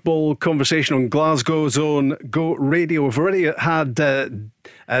the football conversation on Glasgow's own Go Radio. We've already had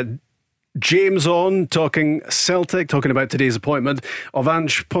James on talking Celtic, talking about today's appointment of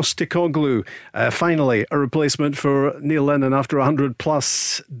Ange Postecoglou. Finally, a replacement for Neil Lennon after 100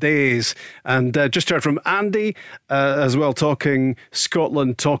 plus days. And just heard from Andy as well, talking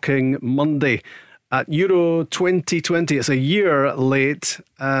Scotland, talking Monday at Euro 2020. It's a year late,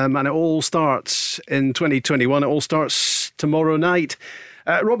 and it all starts in 2021. It all starts tomorrow night.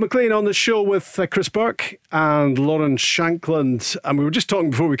 Rob Maclean on the show with Chris Burke and Lawrence Shankland, and we were just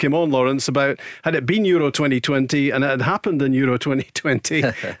talking before we came on, Lawrence, about had it been Euro 2020 and it had happened in Euro 2020,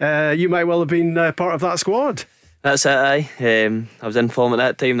 you might well have been part of that squad. That's it, aye. I was in form at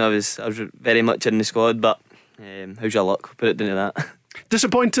that time and I was very much in the squad, but how's your luck? Put it down to that.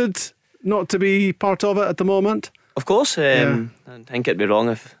 Disappointed not to be part of it at the moment? Of course. I think it'd be wrong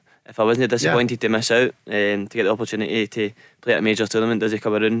if I wasn't disappointed to miss out, to get the opportunity to play at a major tournament. Doesn't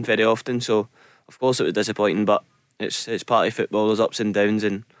come around very often, so of course it was disappointing, but it's part of football. There's ups and downs,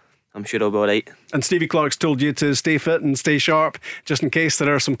 and I'm sure I'll be alright. And Stevie Clarke's told you to stay fit and stay sharp just in case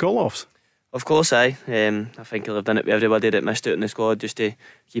there are some call-offs. Of course, aye. I think I'll have done it with everybody that missed out in the squad, just to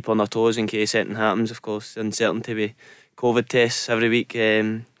keep on their toes in case anything happens. Of course, uncertainty with COVID tests every week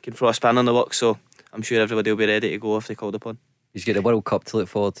can throw a spanner in the works, so I'm sure everybody will be ready to go if they're called upon. He's got the World Cup to look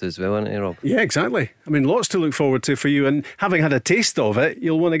forward to as well, hasn't he, Rob? Yeah, exactly. I mean, lots to look forward to for you, and having had a taste of it,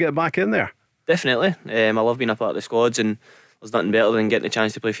 you'll want to get back in there. Definitely. I love being a part of the squads, and there's nothing better than getting the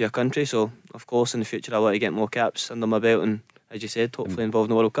chance to play for your country, so of course in the future I want to get more caps under my belt and, as you said, hopefully involved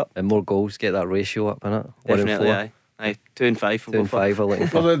in the World Cup. And more goals, get that ratio up, innit? Definitely, aye. 2 and 5. 2 and 5 we're looking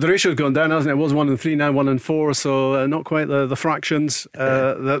for. Well, the ratio's gone down, hasn't it? It was 1 and 3, now 1 and 4, so not quite the fractions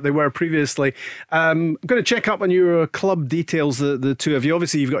that they were previously. I'm going to check up on your club details, the two of you.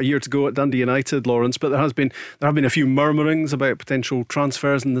 Obviously you've got a year to go at Dundee United, Lawrence, but there have been a few murmurings about potential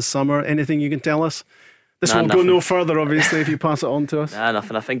transfers in the summer. Anything you can tell us? This will go no further, obviously, if you pass it on to us. Nah,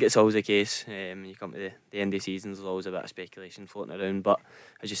 nothing. I think it's always the case. When you come to the end of seasons, there's always a bit of speculation floating around. But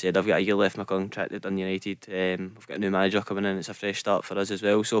as you said, I've got a year left my contract at Dundee United. I've got a new manager coming in. It's a fresh start for us as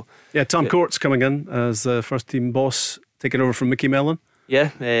well. So yeah, Tom Court's coming in as the first team boss, taking over from Mickey Mellon. Yeah,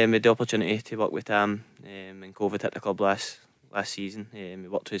 we had the opportunity to work with Tam when COVID hit the club last season. We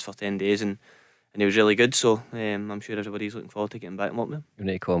worked with us for 10 days and he was really good. So I'm sure everybody's looking forward to getting back and working with him. You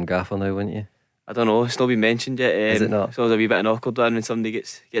need to call him Gaffer now, wouldn't you? I don't know, it's not been mentioned yet. Is it not? It's always a wee bit of an awkward one when somebody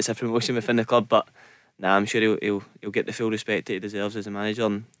gets a promotion within the club, but nah, I'm sure he'll get the full respect that he deserves as a manager,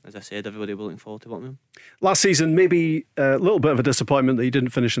 and as I said, everybody will be looking forward to working with him. Last season, maybe a little bit of a disappointment that he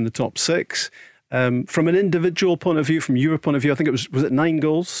didn't finish in the top 6. From an individual point of view, from your point of view, I think was it 9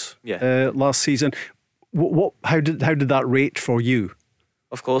 goals last season. How did that rate for you?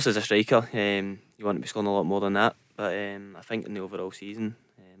 Of course, as a striker, you want to be scoring a lot more than that, but I think in the overall season,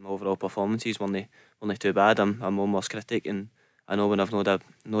 my overall performances weren't too bad. I'm almost critic, and I know when I've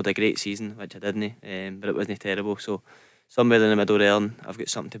not a great season, which I didn't, but it wasn't terrible. So somewhere in the middle there, and I've got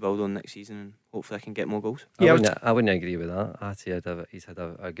something to build on next season, and hopefully I can get more goals. Yeah, I wouldn't agree with that. I'd say he's had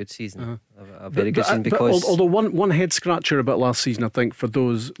a good season, a very good season. Because although one head scratcher about last season, I think, for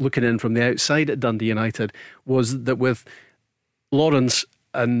those looking in from the outside at Dundee United, was that with Lawrence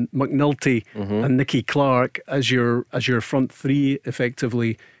and McNulty and Nicky Clark as your front three,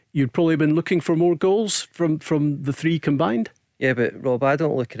 effectively, you'd probably been looking for more goals from the three combined. Yeah, but Rob, I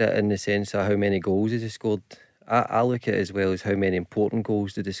don't look at it in the sense of how many goals he scored. I look at it as well as how many important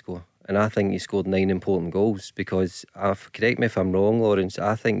goals did he score. And I think he scored 9 important goals, because, correct me if I'm wrong, Lawrence,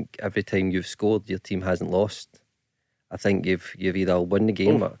 I think every time you've scored, your team hasn't lost. I think you've either won the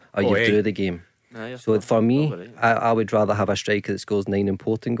game or you've drew the game. So for me, I would rather have a striker that scores 9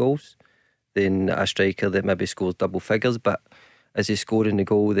 important goals than a striker that maybe scores double figures, but is he scoring the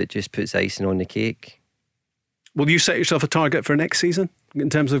goal that just puts icing on the cake? Will you set yourself a target for next season in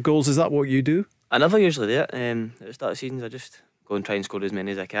terms of goals? Is that what you do? I never usually do it. At the start of seasons, I just go and try and score as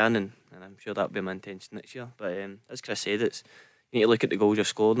many as I can, and I'm sure that'll be my intention next year. But as Chris said, you need to look at the goals you've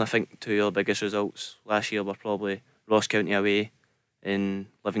scored, and I think 2 of your biggest results last year were probably Ross County away and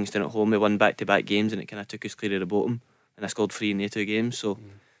Livingston at home. We won back-to-back games, and it kind of took us clear of the bottom, and I scored 3 in the 2 games. So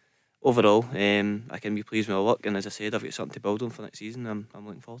overall, I can be pleased with my work, and as I said, I've got something to build on for next season. I'm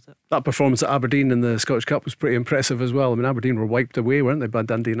looking forward to it. That performance at Aberdeen in the Scottish Cup was pretty impressive as well. I mean, Aberdeen were wiped away, weren't they, by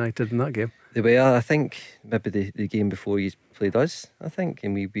Dundee United in that game? They were. I think maybe the game before you played us, and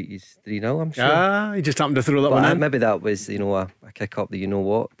we beat you 3-0, I'm sure. You just happened to throw that one in. Maybe that was, a kick up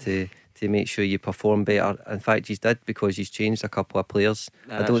that to make sure you perform better. In fact, you did, because you changed a couple of players.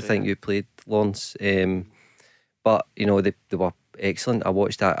 I don't think you played Lawrence, but they were excellent. I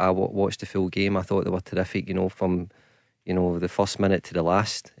watched the full game. I thought they were terrific. From the first minute to the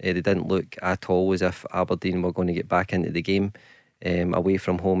last, they didn't look at all as if Aberdeen were going to get back into the game. Away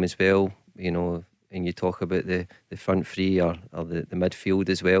from home as well, and you talk about the front three or the midfield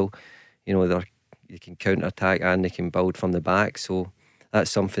as well. They can counter attack and they can build from the back. So that's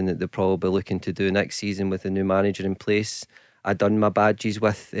something that they're probably looking to do next season with the new manager in place. I done my badges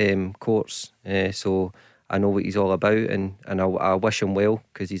with Courts, so I know what he's all about, and I wish him well,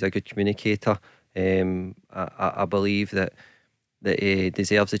 because he's a good communicator. I believe that he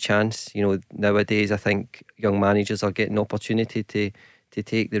deserves a chance. Nowadays I think young managers are getting opportunity to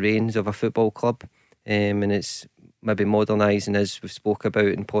take the reins of a football club, and it's maybe modernising, as we've spoke about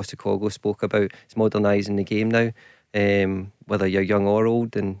and Postecoglou spoke about. It's modernising the game now, whether you're young or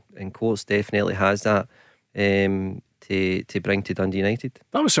old, and Courts definitely has that to bring to Dundee United.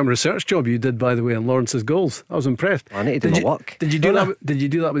 That was some research job you did, by the way, on Lawrence's goals. I was impressed. I need to do my work. Did you do that? Did you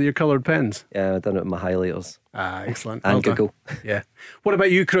do that with your coloured pens? Yeah, I've done it with my highlighters. Excellent. And Google. Yeah. What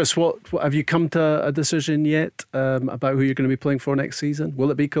about you, Chris? What have you come to a decision yet about who you're going to be playing for next season?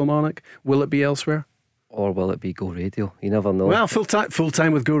 Will it be Kilmarnock? Will it be elsewhere? Or will it be Go Radio? You never know. Well, full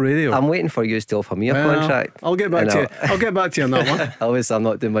time with Go Radio. I'm waiting for you to offer me a contract. I'll get back to you. I'll get back to you on that one. Obviously, I'm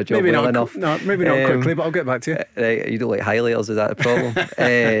not doing my job enough. No, maybe not quickly, but I'll get back to you. Right, you don't like highlighters? Is that a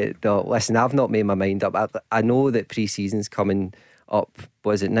problem? No, listen, I've not made my mind up. I know that pre-season's coming up.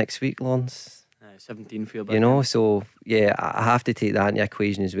 Was it next week, Lawrence? 17 for your So yeah, I have to take that into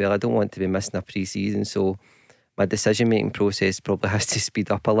equation as well. I don't want to be missing a pre-season, so my decision-making process probably has to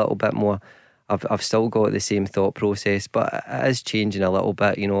speed up a little bit more. I've still got the same thought process, but it is changing a little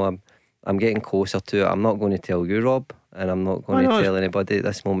bit. I'm getting closer to it. I'm not going to tell you, Rob, and I'm not going to tell anybody at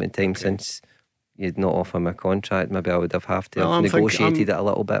this moment in time, since you'd not offer me a contract. Maybe I would have to have negotiated it a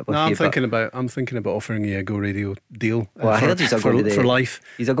little bit with you. I'm thinking about offering you a Go Radio deal. Well, I heard he's for life.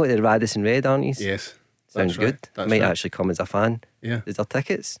 He's got the Radisson Red, aren't he? Yes. Sounds good. I might actually come as a fan. Yeah. Is there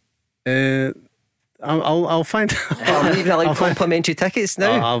tickets? I'll find out. Even like complimentary tickets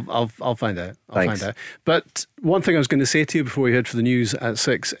now. I'll find out. Thanks. Find out. But one thing I was going to say to you before we head for the news at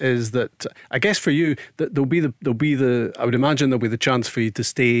 6 is that I guess for you that there'll be the I would imagine there'll be the chance for you to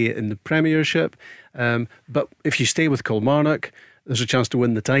stay in the Premiership. But if you stay with Kilmarnock, there's a chance to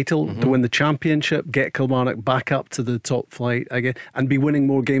win the title, to win the Championship, get Kilmarnock back up to the top flight again, and be winning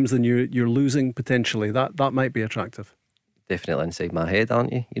more games than you're losing potentially. That might be attractive. definitely inside my head,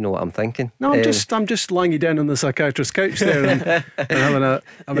 aren't you? You know what I'm thinking. No, I'm just lying you down on the psychiatrist's couch there and having a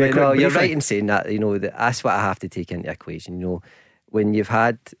quick no, you're briefing. right in saying that. You know, that's what I have to take into equation. You know, when you've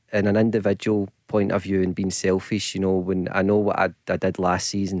had in an individual point of view and been selfish, you know, when I know what I did last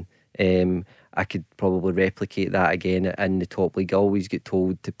season, I could probably replicate that again in the top league. I always get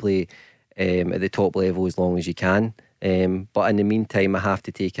told to play at the top level as long as you can. But in the meantime, I have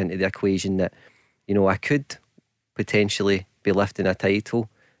to take into the equation that, you know, I could potentially be lifting a title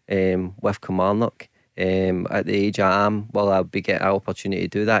with Kilmarnock at the age I am. Well, I'll be getting an opportunity to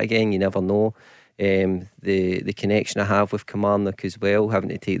do that again. You never know. The connection I have with Kilmarnock as well, having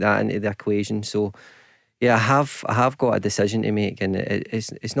to take that into the equation. So yeah, I have got a decision to make, and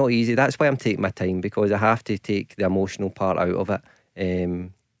it's not easy. That's why I'm taking my time, because I have to take the emotional part out of it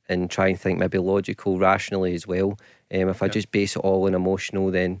and try and think maybe logical, rationally as well. If I just base it all on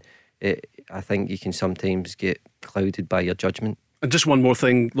emotional, then I think you can sometimes get clouded by your judgment. And just one more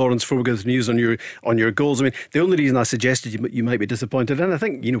thing, Lawrence, before we go to the news on your goals. I mean, the only reason I suggested you might be disappointed, and I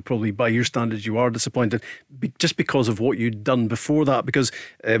think, you know, probably by your standards you are disappointed, just because of what you'd done before that. Because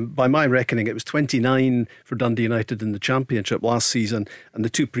by my reckoning, it was 29 for Dundee United in the Championship last season, and the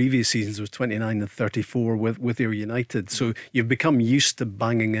two previous seasons was 29 and 34 with Ayr United. So you've become used to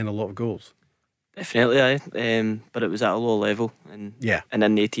banging in a lot of goals. Definitely, aye. But it was at a low level, and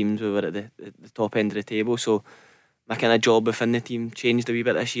in the teams we were at the top end of the table. So my kind of job within the team changed a wee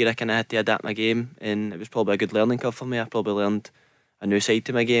bit this year. I kind of had to adapt my game, and it was probably a good learning curve for me. I probably learned a new side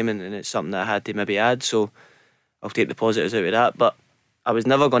to my game, and it's something that I had to maybe add. So I'll take the positives out of that. But I was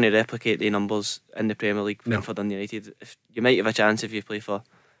never going to replicate the numbers in the Premier League for Dundee United. You might have a chance if you play for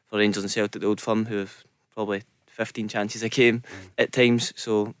Rangers and Celtic, the Old Firm, who have probably 15 chances a game at times.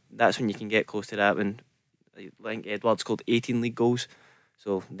 So that's when you can get close to that. When I think Edward scored 18 league goals.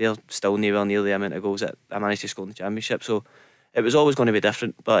 So they're still nowhere near the amount of goals that I managed to score in the Championship. So it was always going to be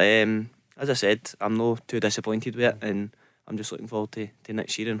different. But as I said, I'm not too disappointed with it, and I'm just looking forward to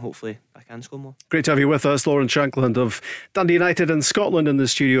next year, and hopefully I can score more. Great to have you with us, Lawrence Shankland of Dundee United in Scotland in the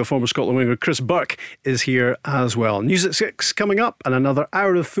studio. Former Scotland winger Chris Burke is here as well. News at 6 coming up, and another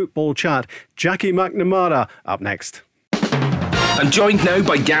hour of football chat. Jackie McNamara up next. I'm joined now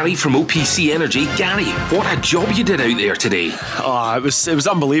by Gary from OPC Energy. Gary, what a job you did out there today. Oh, it was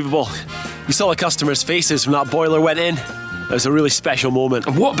unbelievable. You saw the customers' faces when that boiler went in. It was a really special moment.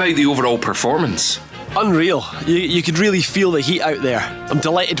 And what about the overall performance? Unreal. You could really feel the heat out there. I'm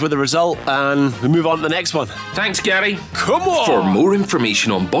delighted with the result, and we move on to the next one. Thanks, Gary. Come on! For more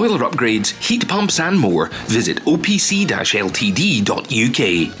information on boiler upgrades, heat pumps and more, visit opc-ltd.uk.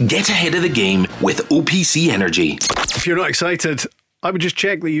 Get ahead of the game with OPC Energy. If you're not excited, I would just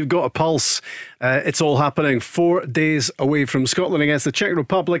check that you've got a pulse. It's all happening 4 days away from Scotland against the Czech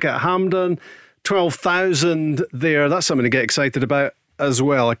Republic at Hampden. 12,000 there. That's something to get excited about as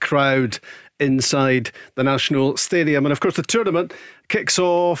well. A crowd inside the National Stadium. And of course the tournament kicks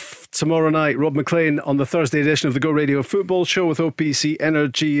off tomorrow night. Rob Maclean on the Thursday edition of the Go Radio Football Show with OPC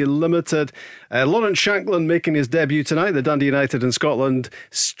Energy Limited. Lawrence Shankland making his debut tonight, the Dundee United and Scotland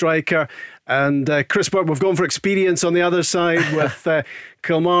striker. And Chris Burke, we've gone for experience on the other side with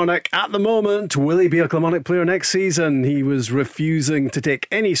Kilmarnock. At the moment, will he be a Kilmarnock player next season? He was refusing to take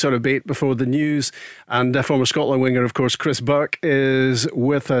any sort of bait before the news. And former Scotland winger, of course, Chris Burke is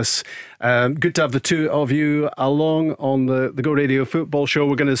with us. Good to have the two of you along on the Go Radio Football Show.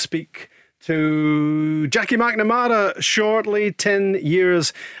 We're going to speak to Jackie McNamara shortly. 10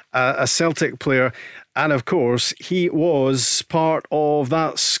 years a Celtic player. And of course, he was part of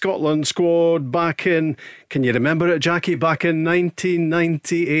that Scotland squad back in, can you remember it, Jackie? Back in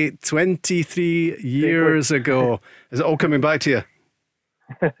 1998, 23 years ago. Is it all coming back to you?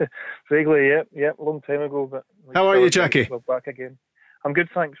 Vaguely, yep, a long time ago. But how are you, Jackie? We're back again. I'm good,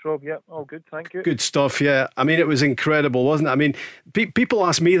 thanks, Rob. Yep, all good, thank you. Good stuff, yeah. I mean, it was incredible, wasn't it? I mean, people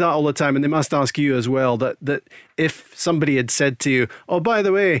ask me that all the time, and they must ask you as well, that if somebody had said to you, oh, by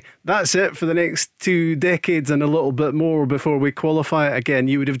the way, that's it for the next 2 decades and a little bit more before we qualify it again,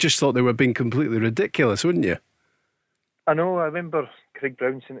 you would have just thought they were being completely ridiculous, wouldn't you? I know, I remember Craig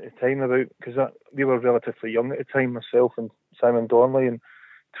Brown saying at the time about, because we were relatively young at the time, myself and Simon Donnelly, and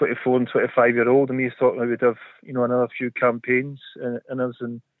 24 and 25-year-old, and we thought we would have, another few campaigns in us,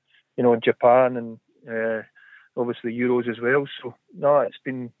 and in Japan, and obviously Euros as well. So no, it's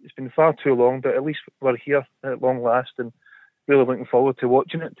been far too long, but at least we're here at long last, and really looking forward to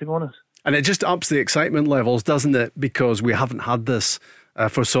watching it, to be honest. And it just ups the excitement levels, doesn't it? Because we haven't had this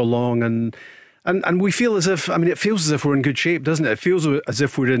for so long, and we feel as if, it feels as if we're in good shape, doesn't it? It feels as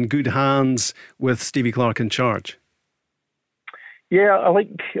if we're in good hands with Stevie Clarke in charge. Yeah, I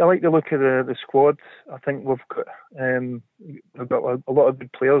like the look of the squad. I think we've got a lot of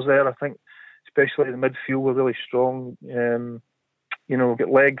good players there. I think, especially in the midfield, we're really strong. We've got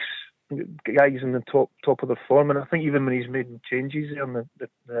legs, guys in the top of their form, and I think even when he's made changes in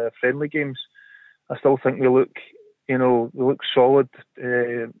the friendly games, I still think we look solid,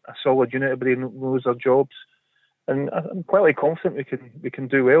 a solid unit. Everybody knows their jobs, and I'm quite confident we can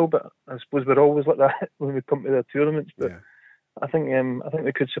do well. But I suppose we're always like that when we come to the tournaments. But I think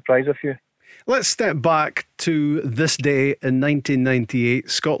we could surprise a few. Let's step back to this day in 1998.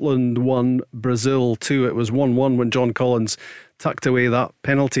 Scotland won, Brazil 2. It was 1-1 when John Collins tucked away that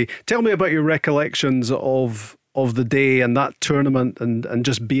penalty. Tell me about your recollections of the day and that tournament and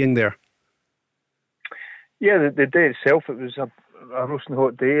just being there. Yeah, the day itself, it was a roasting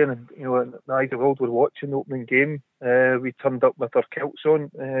hot day, and the eyes of the world were watching the opening game. We turned up with our kilts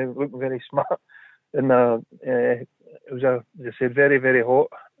on, looking very smart, and it was, as I said, very, very hot.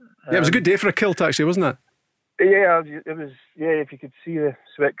 Yeah, it was a good day for a kilt, actually, wasn't it? Yeah, it was. Yeah, if you could see the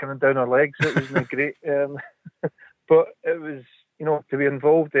sweat coming down our legs, it wasn't great. But it was, to be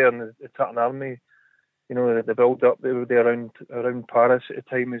involved there in the Tartan Army, the build-up. They were there around Paris at the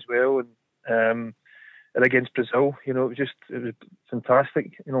time as well, and against Brazil, it was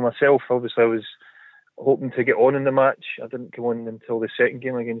fantastic. Myself, obviously, I was hoping to get on in the match. I didn't go on until the second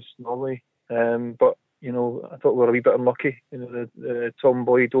game against Norway, but I thought we were a wee bit unlucky. The Tom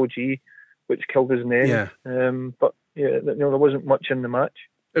Boyd OG, which killed us in the end. Yeah. But there wasn't much in the match.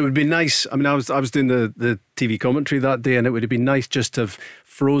 It would be nice. I mean, I was doing the TV commentary that day, and it would have been nice just to have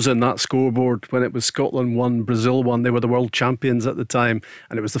frozen that scoreboard when it was Scotland 1, Brazil 1. They were the world champions at the time,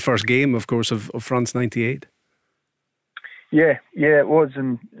 and it was the first game, of course, of France '98. Yeah, it was,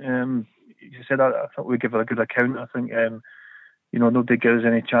 and you said I thought we'd give it a good account. I think nobody gave us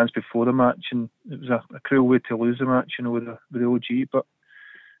any chance before the match, and it was a cruel way to lose the match, with the OG. But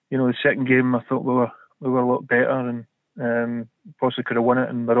the second game, I thought we were a lot better, and possibly could have won it.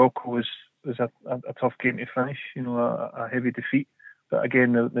 And Morocco was a tough game to finish, a heavy defeat. But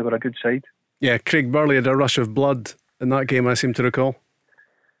again, they were a good side. Yeah, Craig Burley had a rush of blood in that game, I seem to recall.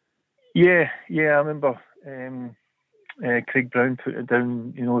 Yeah, I remember Craig Brown put it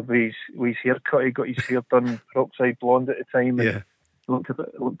down, with his haircut. He got his hair done peroxide blonde at the time. And it looked a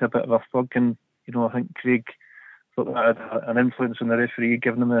bit of a thug, and I think Craig thought that had an influence on the referee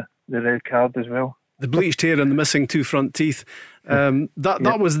giving him the red card as well. The bleached hair and the missing 2 front teeth.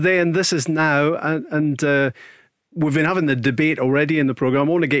 That was then. This is now, and we've been having the debate already in the programme.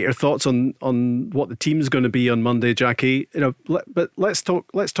 I want to get your thoughts on what the team's going to be on Monday, Jackie. But let's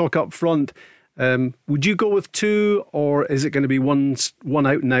talk up front. Would you go with 2, or is it going to be one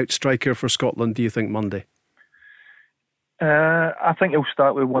out and out striker for Scotland, do you think, Monday? I think he'll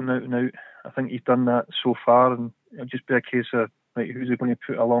start with one out and out. I think he's done that so far, and it'll just be a case of who's he going to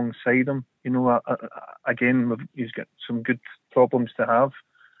put alongside him. Again, he's got some good problems to have.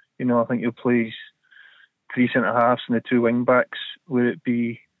 I think he'll play his 3 centre halves and the 2 wing backs, where it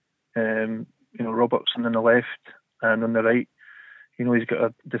be Robertson on the left and on the right. He's got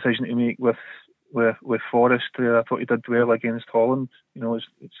a decision to make with Forrest. I thought he did well against Holland.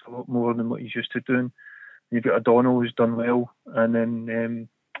 It's a lot more than what he's used to doing. You've got O'Donnell, who's done well, and then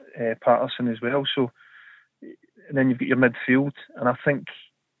Patterson as well. So, and then you've got your midfield, and I think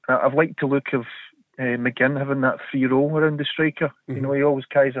I've liked the look of McGinn having that free role around the striker. Mm-hmm. He always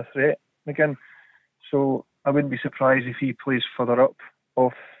carries a threat, McGinn. So I wouldn't be surprised if he plays further up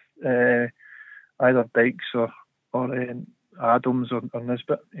off either Dykes or Adams or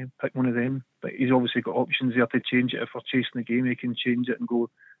Nisbet. Pick one of them. But he's obviously got options there to change it. If we're chasing the game, he can change it and go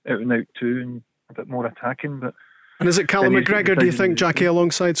out and out too, and a bit more attacking. And is it Callum McGregor, do you think, Jackie,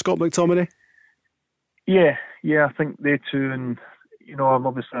 alongside Scott McTominay? Yeah, I think they two, and I'm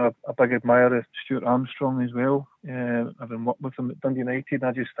obviously a big admirer of Stuart Armstrong as well. I've been working with him at Dundee United, and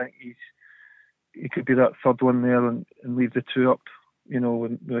I just think he could be that third one there and leave the 2 up,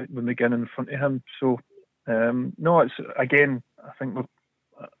 with McGinn in front of him. So it's again, I think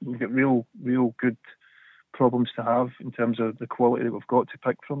we've got real good problems to have in terms of the quality that we've got to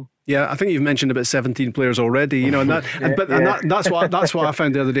pick from. Yeah, I think you've mentioned about 17 players already, and that's what I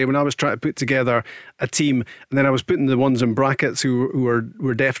found the other day when I was trying to put together a team, and then I was putting the ones in brackets who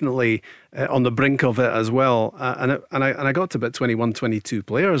were definitely on the brink of it as well, and I got to about 21, 22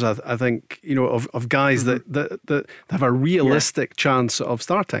 players. I think of guys that have a realistic chance of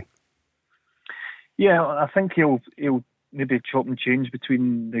starting. Yeah, I think he'll maybe chop and change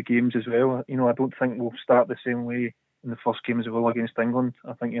between the games as well. I don't think we'll start the same way in the first game as we will against England.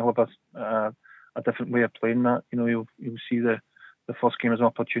 I think he'll have a different way of playing that. He'll see the first game as an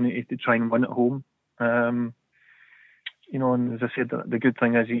opportunity to try and win at home. and as I said, the good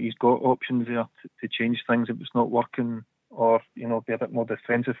thing is he's got options there to change things if it's not working, or be a bit more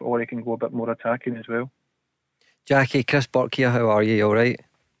defensive, or he can go a bit more attacking as well. Jackie, Chris Burke here, how are you? You alright?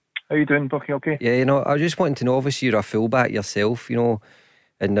 How you doing, Bucky? Okay? Yeah, I was just wanting to know, obviously you're a fullback yourself,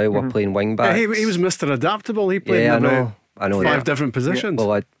 and now we're playing wing backs. Yeah, he was Mr. Adaptable. He played in I know 5 different positions. Yeah.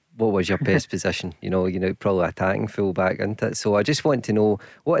 Well, what was your best position? Probably attacking fullback, isn't it? So I just want to know,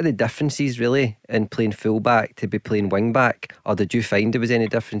 what are the differences really in playing fullback to be playing wing back? Or did you find there was any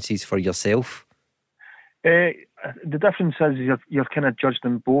differences for yourself? The difference is you're kind of judged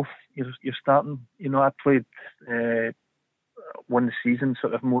in both. You're starting. I played one season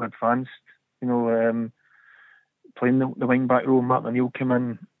sort of more advanced. Playing the wing back role. Martin O'Neill came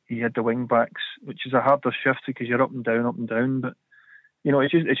in. He had the wing backs, which is a harder shift because you're up and down. But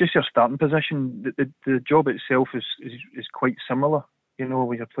it's just your starting position. The job itself is quite similar.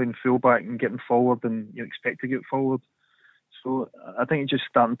 When you're playing fullback and getting forward, and you expect to get forward. So I think it's just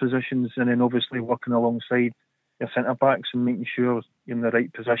starting positions, and then obviously working alongside your centre backs and making sure you're in the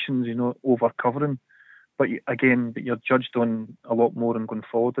right positions. Over covering. But you're judged on a lot more than going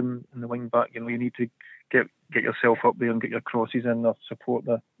forward in the wing back. You need to get yourself up there and get your crosses in, or support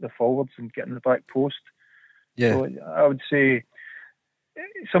the forwards and get in the back post. Yeah. So I would say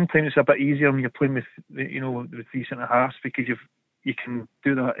sometimes it's a bit easier when you're playing with with 3 centre halves, because you can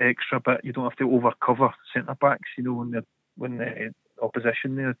do that extra bit. You don't have to over cover centre backs. When the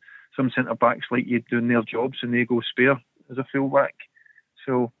opposition there, some centre backs like you doing their jobs and they go spare as a full back.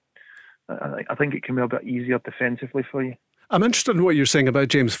 So I think it can be a bit easier defensively for you. I'm interested in what you're saying about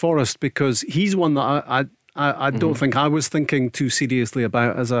James Forrest, because he's one that I don't think I was thinking too seriously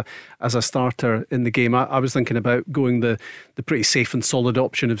about as a starter in the game. I was thinking about going the pretty safe and solid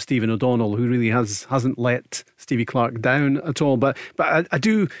option of Stephen O'Donnell, who really hasn't let Stevie Clarke down at all. But I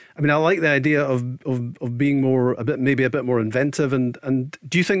like the idea of being maybe a bit more inventive. And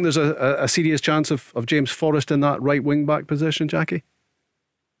do you think there's a serious chance of James Forrest in that right wing back position, Jackie?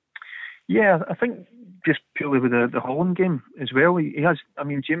 Yeah, I think just purely with the Holland game as well. He has.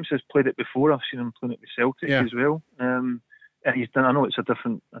 James has played it before. I've seen him playing it with Celtic as well. And he's done. I know it's a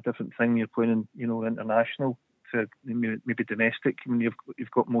different thing. You're playing in international to maybe domestic when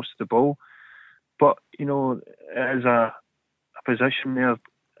you've got most of the ball. But as a position there,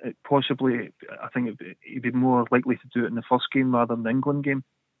 possibly I think he'd be more likely to do it in the first game rather than the England game.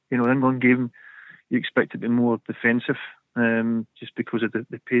 The England game, you expect it to be more defensive. Just because of the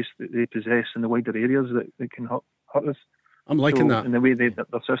pace that they possess in the wider areas that can hurt us. I'm liking that. And the way their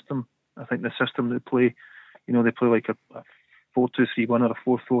system, I think the system they play, they play like a 4-2-3-1 or a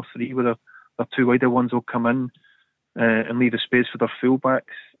 4-4-3, where their 2 wider ones will come in and leave a space for their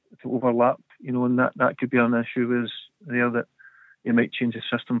fullbacks to overlap. And that could be an issue there, that you might change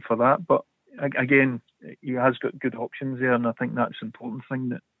the system for that. But again, he has got good options there, and I think that's an important thing,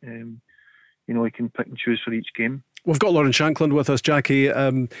 that he can pick and choose for each game. We've got Lawrence Shankland with us, Jackie.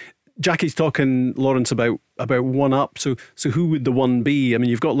 Jackie's talking, Lawrence, about one up. So who would the one be?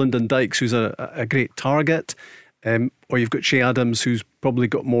 You've got Lyndon Dykes, who's a great target, or you've got Shea Adams, who's probably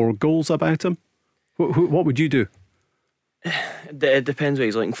got more goals about him. What would you do? It depends what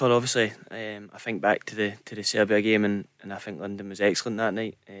he's looking for. Obviously, I think back to the Serbia game, and I think Lyndon was excellent that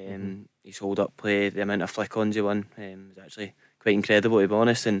night. His hold-up play, the amount of flick-ons he won, was actually quite incredible, to be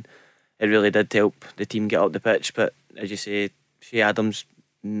honest, and it really did help the team get up the pitch. But as you say, Shea Adams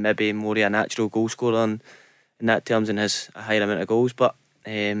maybe more a natural goal scorer in that terms, and has a higher amount of goals. But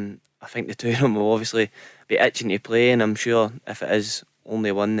I think the two of them will obviously be itching to play, and I'm sure if it is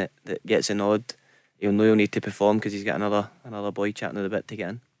only one that gets a nod, he'll know he'll need to perform, because he's got another boy chatting at the bit to get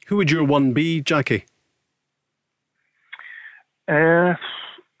in. Who would your one be, Jackie? I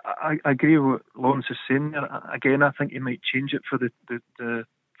agree with what Lawrence is saying there. Again, I think he might change it for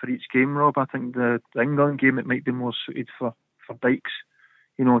for each game, Rob. I think the England game, it might be more suited for Dykes,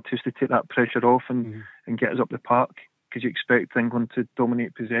 just to take that pressure off and get us up the park, because you expect England to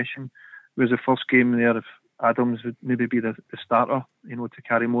dominate possession. Whereas the first game there, if Adams would maybe be the starter, to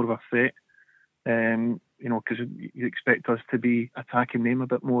carry more of a threat, because you expect us to be attacking them a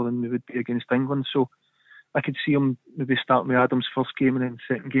bit more than we would be against England. So I could see him maybe starting with Adams first game, and then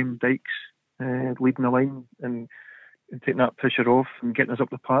second game Dykes leading the line and taking that pressure off and getting us up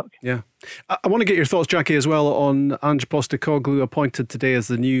the park. Yeah. I want to get your thoughts, Jackie, as well on Ange Postecoglou, appointed today as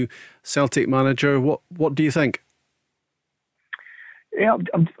the new Celtic manager. What do you think? Yeah,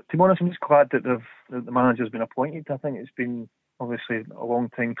 to be honest, I'm just glad that the manager's been appointed. I think it's been obviously a long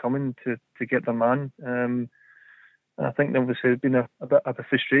time coming to get the man. I think obviously there's been a bit of a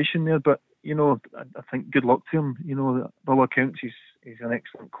frustration there, but I think good luck to him. By all accounts, he's an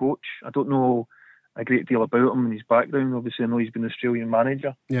excellent coach. I don't know a great deal about him and his background. Obviously, I know he's been an Australian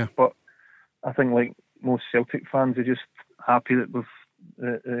manager. Yeah. But I think, like most Celtic fans, are just happy that we've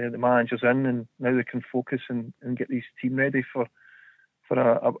the manager's in, and now they can focus and get this team ready for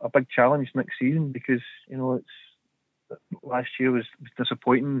a big challenge next season, because last year was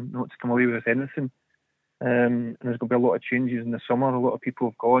disappointing not to come away with anything, and there's going to be a lot of changes in the summer. A lot of people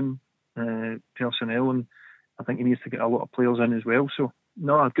have gone, personnel, and I think he needs to get a lot of players in as well. So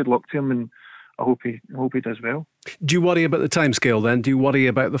no, good luck to him, and I hope he does well. Do you worry about the timescale then? Do you worry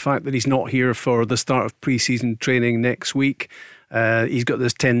about the fact that he's not here for the start of pre-season training next week? He's got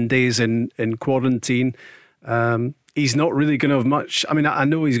this 10 days in quarantine. He's not really going to have much. I mean, I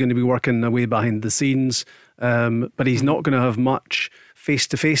know he's going to be working away behind the scenes, but he's not going to have much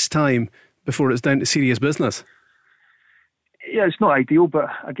face-to-face time before it's down to serious business. Yeah, it's not ideal, but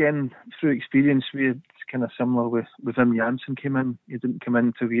again, through experience, it's kind of similar with Wim Janssen came in. He didn't come in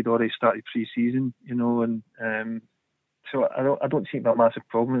until we'd already started pre-season, and so I don't see that massive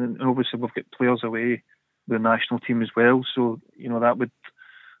problem. And obviously, we've got players away with the national team as well, so that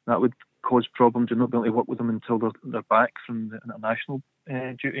would cause problems and not be able to work with them until they're back from the international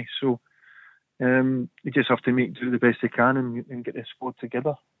duty. So they just have to do the best they can and get the squad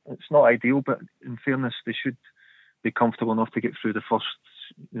together. It's not ideal, but in fairness, they should be comfortable enough to get through the first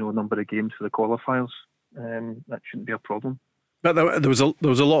number of games for the qualifiers. That shouldn't be a problem. But there was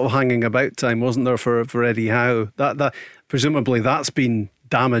a lot of hanging about time, wasn't there, for Eddie Howe? That presumably that's been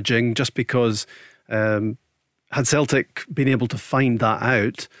damaging, just because had Celtic been able to find that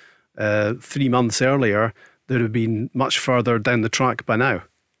out 3 months earlier, they'd have been much further down the track by now.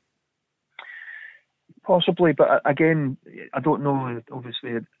 Possibly, but again, I don't know.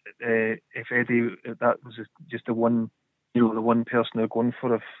 Obviously, if Eddie, that was just the one person they're going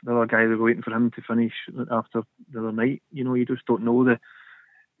for. If the other guy, they were waiting for him to finish after the other night. You just don't know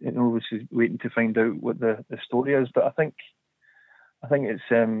obviously waiting to find out what the story is. But I think it's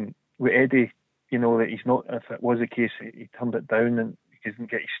with Eddie, that he's not. If it was the case, he turned it down and he didn't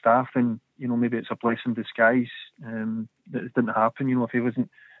get his staff, and maybe it's a blessing in disguise that it didn't happen. If he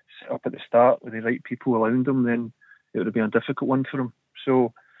wasn't set up at the start with the right people around him, then it would have been a difficult one for him.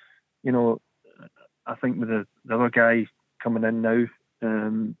 So, I think with the other guy coming in now,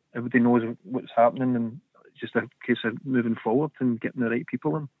 everybody knows what's happening, and it's just a case of moving forward and getting the right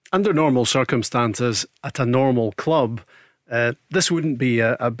people in. Under normal circumstances, at a normal club, this wouldn't be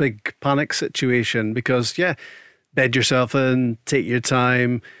a big panic situation, because, bed yourself in, take your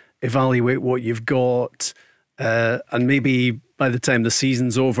time, evaluate what you've got, and maybe by the time the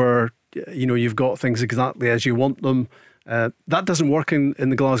season's over, you've got things exactly as you want them. That doesn't work in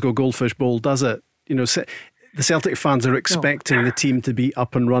the Glasgow Goldfish Bowl, does it? The Celtic fans are expecting the team to be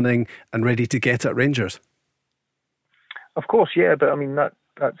up and running and ready to get at Rangers. Of course, yeah, but I mean that's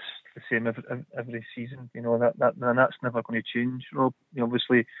the same every season. That's never going to change, Rob.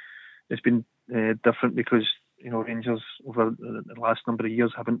 Obviously, it's been different because Rangers over the last number of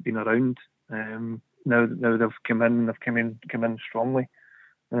years haven't been around. Now they've come in strongly,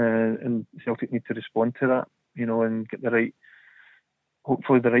 and Celtic need to respond to that, and get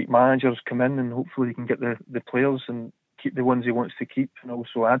hopefully the right managers come in, and hopefully he can get the players and keep the ones he wants to keep, and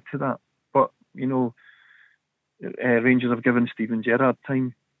also add to that. But Rangers have given Steven Gerrard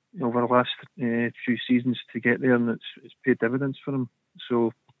time over the last few seasons to get there, and it's paid dividends for him.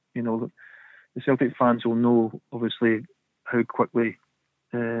 So the Celtic fans will know obviously how quickly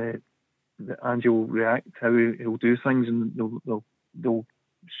Ange will react, how he'll do things, and they'll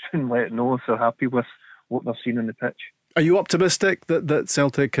soon let it know if they're happy with what they're seeing on the pitch. Are you optimistic that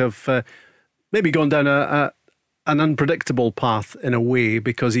Celtic have maybe gone down an unpredictable path in a way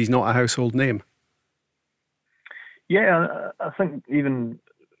because he's not a household name? Yeah, I think even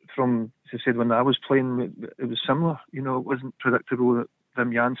from, as I said, when I was playing, it was similar. It wasn't predictable that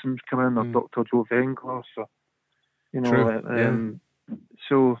Wim Janssen would come in, or Dr. Joe Venglos, or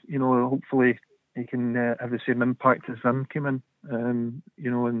so hopefully he can have the same impact as Wim came in. And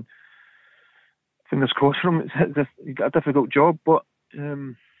fingers crossed for him. He's got a difficult job, but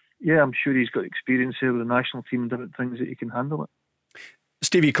I'm sure he's got experience here with the national team and different things that he can handle it.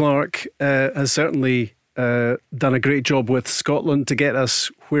 Stevie Clarke has certainly done a great job with Scotland to get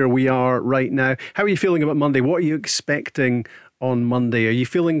us where we are right now. How are you feeling about Monday? What are you expecting on Monday? Are you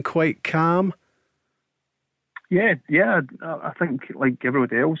feeling quite calm? Yeah. I think, like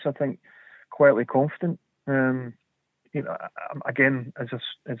everybody else, I think quietly confident. Again, as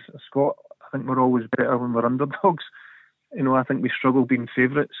a Scot, I think we're always better when we're underdogs. I think we struggle being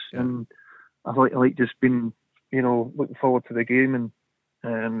favourites, and I like just being, looking forward to the game,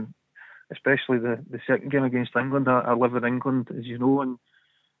 and especially the second game against England. I live in England, as you know, and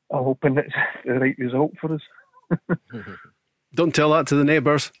I'm hoping it's the right result for us. Don't tell that to the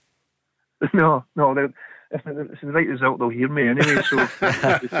neighbours. No, if it's the right result, they'll hear me anyway, so just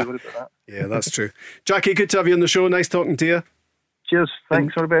worry about that. Yeah, that's true. Jackie, good to have you on the show. Nice talking to you. Cheers.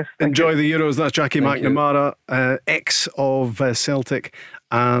 Thanks, all the best. Enjoy the Euros. That's Jackie McNamara, ex of Celtic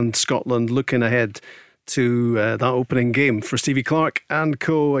and Scotland, looking ahead to that opening game for Stevie Clarke and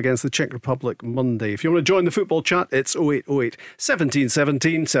co against the Czech Republic Monday. If you want to join the football chat, it's 0808 17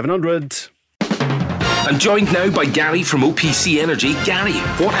 17 700. And joined now by Gary from OPC Energy. Gary,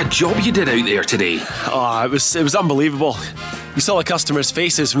 what a job you did out there today. Oh, it was unbelievable. You saw the customers'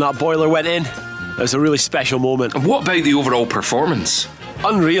 faces when that boiler went in. It was a really special moment. And what about the overall performance?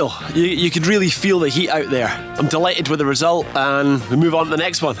 Unreal. You could really feel the heat out there. I'm delighted with the result, and we move on to the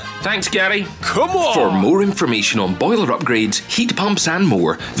next one. Thanks, Gary. Come on! For more information on boiler upgrades, heat pumps and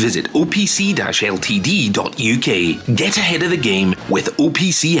more, visit opc-ltd.uk. Get ahead of the game with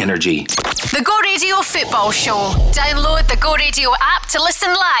OPC Energy. The Go Radio Football Show. Download the Go Radio app to listen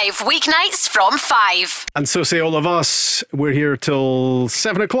live weeknights from 5. And so say all of us. We're here till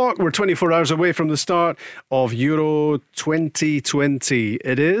 7 o'clock. We're 24 hours away from the start of Euro 2020.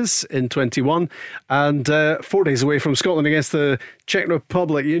 It is in 21, and 4 days away from Scotland against the Czech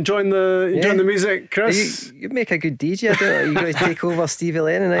Republic. You enjoying the music, Chris? You make a good DJ. You guys take over Stevie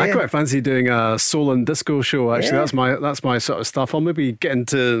Lennon. I quite fancy doing a soul and disco show. Actually, that's my sort of stuff. I'll maybe get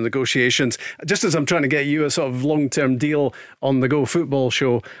into negotiations. Just as I'm trying to get you a sort of long-term deal on the Go Football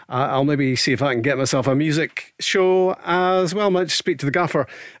Show, I'll maybe see if I can get myself a music show as well. Might just speak to the gaffer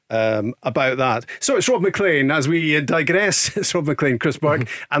about that. So it's Rob Maclean. As we digress, it's Rob Maclean, Chris Burke,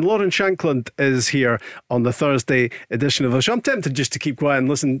 and Lauren Shankland is here on the Thursday edition of the show. I'm tempted just to keep quiet and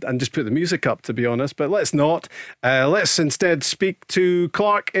listen and just put the music up, to be honest, but let's not. Let's instead speak to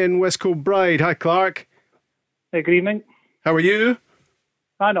Clark in West Kilbride. Hi, Clark. Hey, good evening. How are you?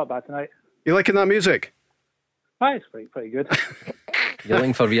 Not bad tonight. You liking that music? It's pretty good. You're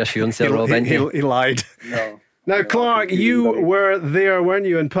looking for reassurance there, Rob, aren't you? He lied. No. Now, Clark, you were there, weren't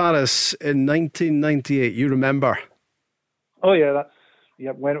you, in Paris in 1998? You remember? Oh, yeah,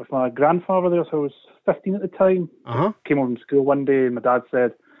 went with my grandfather there, so I was 15 at the time. Came home from school one day, and my dad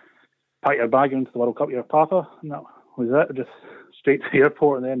said, pack your bag into the World Cup with your papa, and that was it. Just straight to the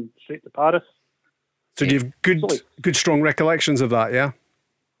airport and then straight to Paris. So do you have good strong recollections of that, yeah?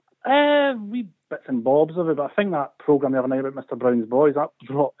 Wee bits and bobs of it, but I think that programme the other night about Mr. Brown's Boys, that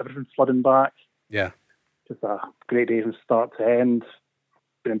brought everything flooding back. Yeah. Just a great day from start to end.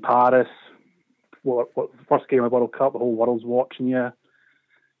 Been in Paris. What first game of World Cup? The whole world's watching you.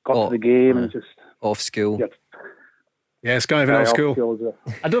 Got to the game and just off school. Yeah, skiving off school.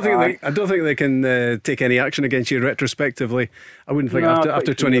 I don't think they can take any action against you retrospectively. I wouldn't think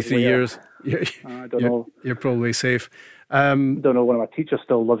after 23 years. I don't know. You're probably safe. Don't know. One of my teachers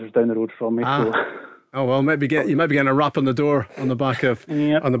still lives down the road from me. So. Oh well, you might be getting a rap on the door on the back of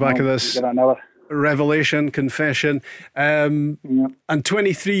this revelation, confession. And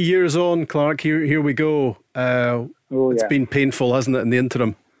 23 years on, Clark, here we go. It's been painful, hasn't it, in the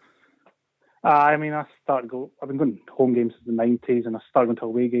interim? I mean, I've been going home games since the 90s, and I started going to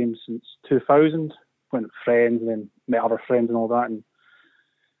away games since 2000. Went with friends and then met other friends and all that, and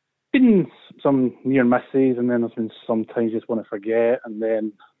been some near misses, and then there's been some times you just want to forget, and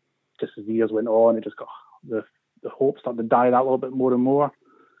then just as the years went on, it just got the hope started to die that little bit more and more.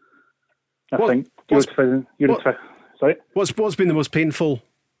 Sorry? What's been the most painful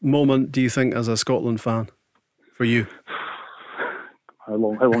moment, do you think, as a Scotland fan for you? How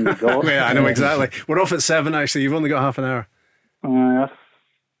long you got? Yeah, I know exactly. We're off at 7 actually. You've only got half an hour.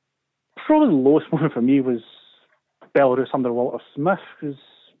 Probably the lowest moment for me was Belarus under Walter Smith, because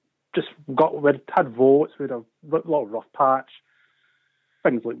we'd had votes, we had a lot of rough patch.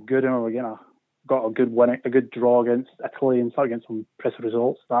 Things looked good, and we got a good win, a good draw against Italy, and started getting some impressive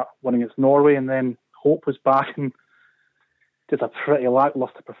results. That win against Norway, and then hope was back, and just a pretty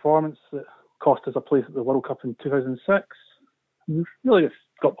lacklustre performance that cost us a place at the World Cup in 2006. We really just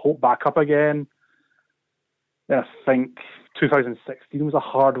got hope back up again. Then I think 2016 was a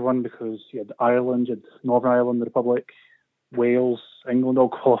hard one because you had Ireland, you had Northern Ireland, the Republic, Wales, England all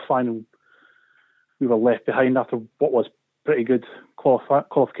qualifying, and we were left behind after what was pretty good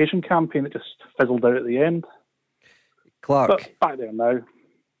qualification campaign that just fizzled out at the end. Clark, but back there now.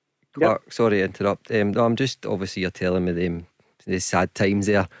 Clark, sorry to interrupt. No, I'm just, obviously you're telling me the sad times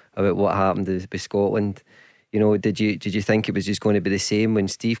there about what happened with Scotland. You know, did you think it was just going to be the same when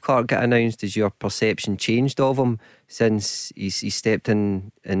Steve Clarke got announced? Has your perception changed of him since he stepped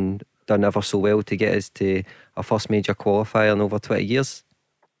in and done ever so well to get us to our first major qualifier in over 20 years?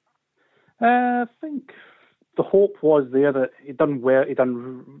 I think the hope was there that he'd done well. He'd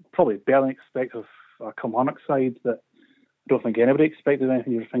done probably better than expected of a Kilmarnock side that I don't think anybody expected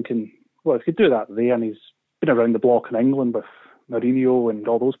anything. You were thinking, well, if you do that there, and he's been around the block in England with Mourinho and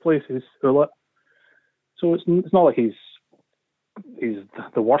all those places, so it's not like he's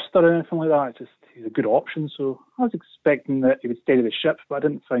the worst or anything like that. It's just he's a good option. So I was expecting that he would steady the ship, but I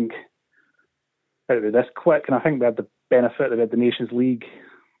didn't think it would be this quick. And I think we had the benefit that we had the Nations League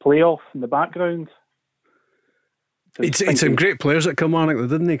playoff in the background. He'd some great players at Kilmarnock, though,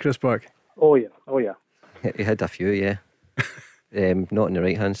 didn't he, Chris Burke? Oh yeah. He had a few, yeah. Not on the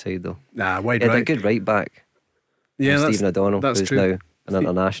right hand side though. Nah, wide he had right. a good right back. Yeah, Stephen O'Donnell, that's who's true. now an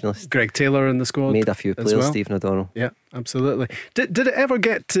internationalist. Greg Taylor in the squad. Made a few players, well. Stephen O'Donnell. Yeah, absolutely. Did it ever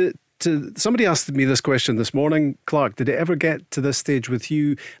get to somebody asked me this question this morning, Clark, did it ever get to this stage with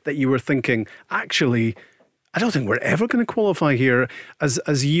you that you were thinking, actually, I don't think we're ever going to qualify here?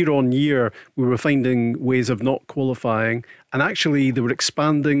 As year on year we were finding ways of not qualifying, and actually they were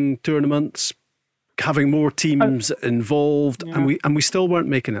expanding tournaments, having more teams involved, and we still weren't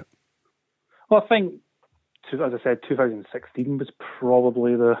making it. Well, I think, as I said, 2016 was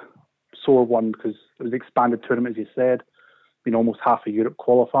probably the sore one because it was the expanded tournament, as you said. Almost half of Europe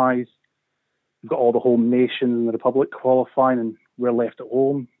qualifies. You've got all the home nations in the Republic qualifying, and we're left at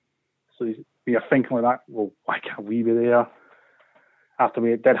home. So you're thinking like that, well, why can't we be there? After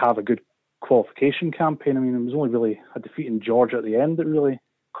we did have a good qualification campaign, it was only really a defeat in Georgia at the end that really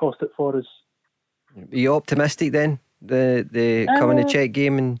cost it for us. Are you optimistic then? The coming to Czech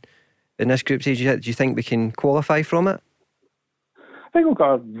game in this group stage, do you think we can qualify from it? I think we've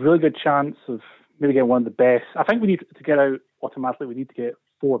got a really good chance of maybe getting one of the best. I think we need to get out automatically. We need to get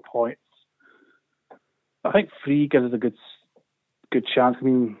 4 points. I think 3 gives us a good chance.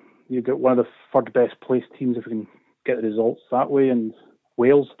 You get one of the third best placed teams if we can get the results that way. And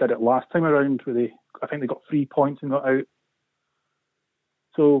Wales did it last time around, where I think they got 3 points and got out.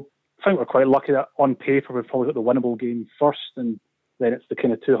 So I think we're quite lucky that on paper we've probably got the winnable game first, and then it's the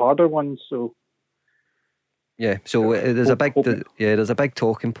kind of 2 harder ones. So. Yeah, so there's a big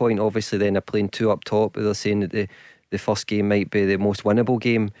talking point. Obviously, then they're playing 2 up top. They're saying that the first game might be the most winnable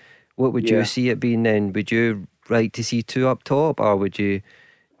game. What would you see it being then? Would you like to see 2 up top, or will you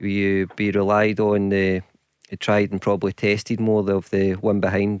be relied on the tried and probably tested more of the one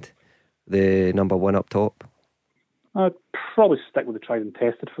behind the number 1 up top? I'd probably stick with the tried and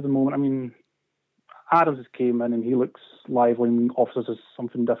tested for the moment. Adams has came in and he looks lively and offers us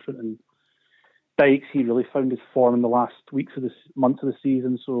something different, and Dykes, he really found his form in the last months of the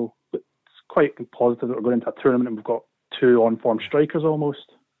season, so it's quite positive that we're going into a tournament and we've got 2 on-form strikers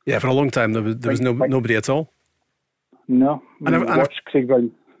almost. Yeah, for a long time there was nobody at all. No. Watch Craig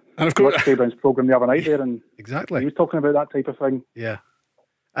Brown's programme the other night there, and exactly, he was talking about that type of thing. Yeah.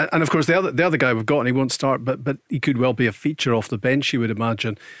 And of course the other guy we've got, and he won't start, but he could well be a feature off the bench, you would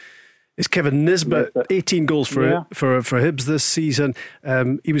imagine, is Kevin Nisbet. 18 goals for Hibs this season.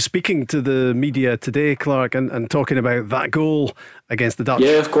 He was speaking to the media today, Clark, and talking about that goal against the Dutch.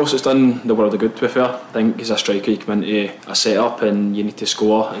 Yeah, of course, it's done the world of good, to be fair. I think as a striker you come into a set-up and you need to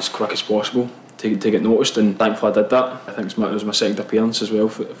score as quick as possible to get noticed, and thankfully I did that. I think it was my second appearance as well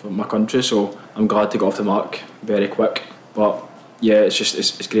for my country, so I'm glad to get off the mark very quick. But yeah,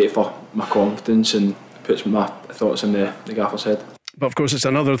 it's great for my confidence and puts my thoughts in the gaffer's head. But of course it's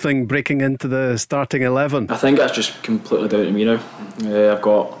another thing breaking into the starting 11. I think that's just completely down to me now. I've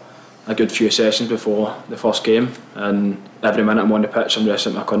got a good few sessions before the first game, and every minute I'm on the pitch I'm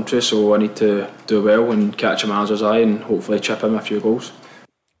representing my country, so I need to do well and catch a manager's eye and hopefully chip in a few goals.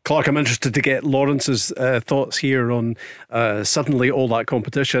 Clark, I'm interested to get Lawrence's thoughts here on suddenly all that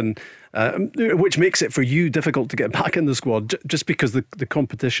competition, which makes it for you difficult to get back in the squad, just because the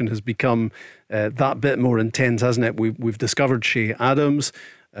competition has become that bit more intense, hasn't it? We've discovered Shea Adams,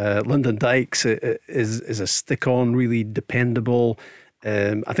 Lyndon Dykes is a stick-on, really dependable.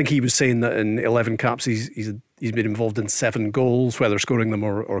 I think he was saying that in 11 caps he's been involved in 7 goals, whether scoring them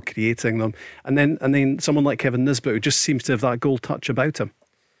or creating them, and then someone like Kevin Nisbet, who just seems to have that goal touch about him.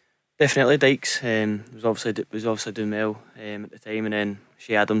 Definitely Dykes was obviously doing well at the time, and then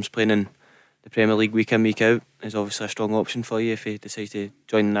Shea Adams playing in the Premier League week in, week out is obviously a strong option for you if he decides to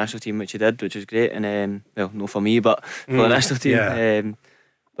join the national team, which he did, which was great. And not for me, but for the national team. Yeah.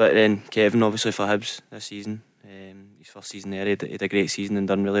 But then Kevin, obviously for Hibs this season, his first season there, he had a great season and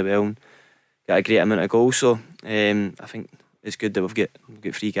done really well and got a great amount of goals. So I think it's good that we've got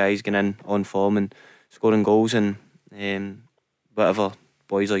 3 guys getting in on form and scoring goals, and whatever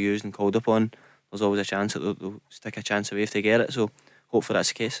boys are used and called upon, there's always a chance that they'll stick a chance away if they get it. So hopefully that's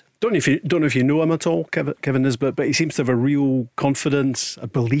the case. Don't know if you know him at all, Kevin Nisbet, but he seems to have a real confidence, a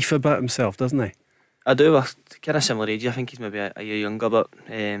belief about himself, doesn't he? I do. We're kind of similar age. I think he's maybe a year younger, but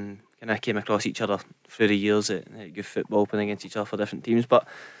kind of came across each other through the years at youth football, playing against each other for different teams. But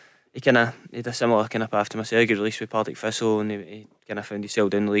he had a similar kind of path to myself. He got released with Partick Thistle, and he kind of found himself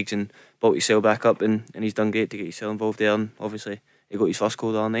down the leagues and brought himself back up, and he's done great to get himself involved there. And obviously, he got his first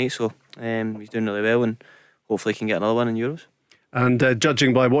goal the other night, so he's doing really well, and hopefully, he can get another one in Euros. And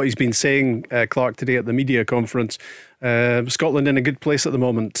judging by what he's been saying, Clark, today at the media conference, Scotland in a good place at the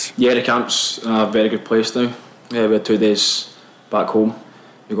moment. Yeah, the camp's a very good place now. Yeah, we had 2 days back home.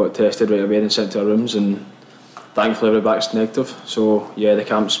 We got tested right away and sent to our rooms, and thankfully everybody's negative. So yeah, the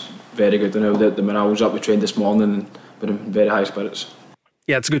camp's very good now. The morale's up. We trained this morning and we're in very high spirits.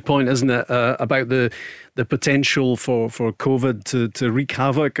 Yeah, it's a good point, isn't it, about the potential for COVID to wreak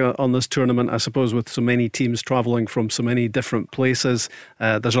havoc on this tournament. I suppose with so many teams travelling from so many different places,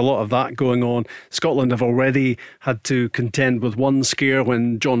 there's a lot of that going on. Scotland have already had to contend with one scare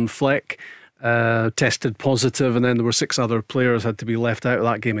when John Fleck tested positive, and then there were 6 other players had to be left out of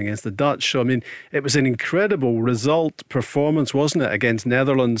that game against the Dutch. So I mean, it was an incredible performance, wasn't it, against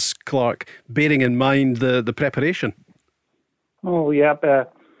Netherlands, Clark, bearing in mind the preparation. Oh yeah,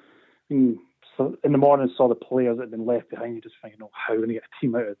 so in the morning saw the players that had been left behind. You just thinking, how are we going to get a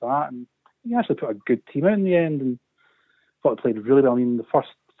team out of that? And he actually put a good team out in the end, and thought they played really well. I mean, the first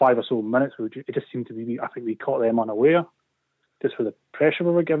 5 or so minutes, it just seemed to be, I think we caught them unaware, just for the pressure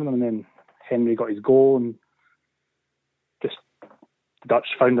we were giving them. And then Henry got his goal, and just the Dutch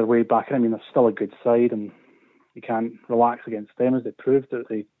found their way back in. I mean, they're still a good side, and you can't relax against them, as they proved that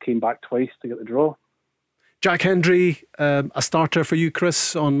they came back twice to get the draw. Jack Hendry, a starter for you,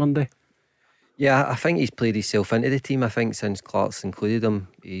 Chris, on Monday? Yeah, I think he's played himself into the team. I think since Clark's included him,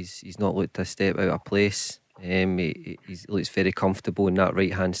 he's not looked a step out of place. He looks very comfortable in that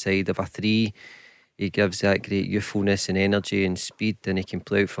right hand side of a 3. He gives that great youthfulness and energy and speed, and he can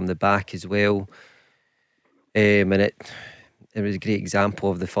play out from the back as well. And it was a great example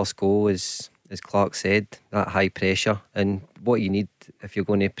of the first goal, as Clark said, that high pressure. And what you need if you're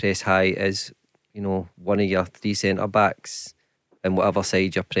going to press high is, one of your 3 centre backs and whatever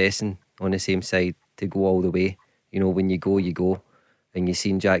side you're pressing on the same side to go all the way. When you go, you go. And you've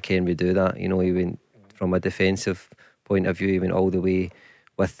seen Jack Henry do that. He went from a defensive point of view, he went all the way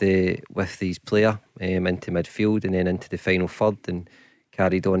with his player into midfield and then into the final third, and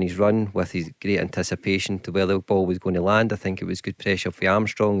carried on his run with his great anticipation to where the ball was going to land. I think it was good pressure for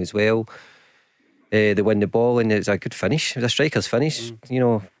Armstrong as well. They win the ball, and it was a good finish. It was a striker's finish.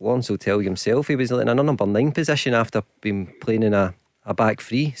 Lawrence will tell you himself, he was in a number 9 position after being playing in a back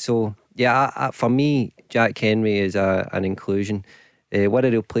 3. So yeah, for me, Jack Henry is an inclusion.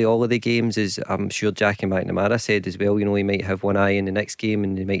 Whether he'll play all of the games is, I'm sure Jackie McNamara said as well, he might have one eye in the next game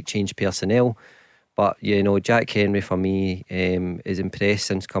and he might change personnel. But Jack Henry for me is impressed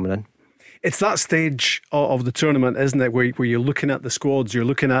since coming in. It's that stage of the tournament, isn't it, where you're looking at the squads, you're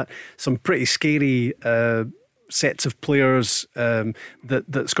looking at some pretty scary sets of players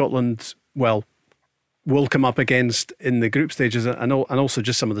that Scotland, will come up against in the group stages, and also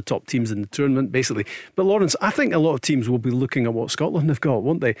just some of the top teams in the tournament, basically. But Lawrence, I think a lot of teams will be looking at what Scotland have got,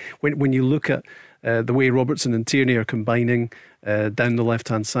 won't they? When you look at the way Robertson and Tierney are combining down the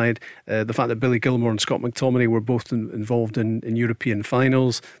left-hand side, the fact that Billy Gilmore and Scott McTominay were both involved in European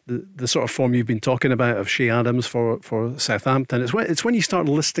finals, the sort of form you've been talking about of Shea Adams for Southampton. It's when you start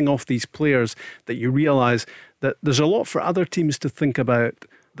listing off these players that you realise that there's a lot for other teams to think about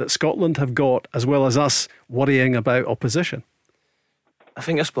that Scotland have got, as well as us worrying about opposition. I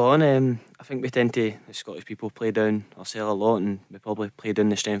think you're spot on. I think we tend to, as Scottish people, play down ourselves a lot, and we probably play down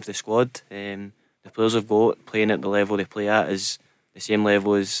the strength of the squad. The players we've got playing at the level they play at is the same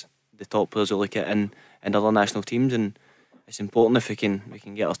level as the top players we look at in other national teams, and it's important if we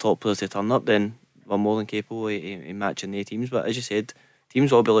can get our top players to turn up, then we're more than capable of matching the teams. But as you said,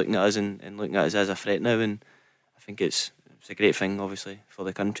 teams will be looking at us and looking at us as a threat now, and I think it's a great thing, obviously, for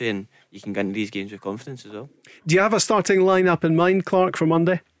the country, and you can get into these games with confidence as well. Do you have a starting lineup in mind, Clark, for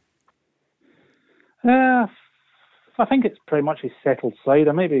Monday? I think it's pretty much a settled side.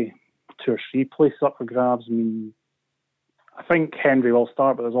 There may be 2 or 3 places up for grabs. I mean, I think Henry will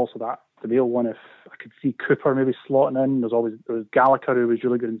start, but there's also that real one. If I could see Cooper maybe slotting in, there was Gallagher, who was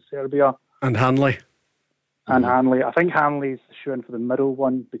really good in Serbia, and Hanley. Hanley. I think Hanley's the shoe in for the middle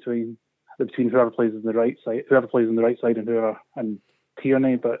one between whoever plays on the right side, and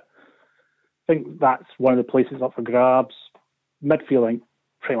Tierney. But I think that's one of the places up for grabs. Midfield, I think,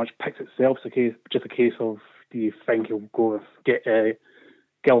 pretty much picks itself. It's just a case of, do you think he'll go with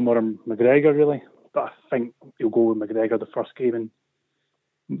Gilmore and McGregor, really? But I think he'll go with McGregor the first game,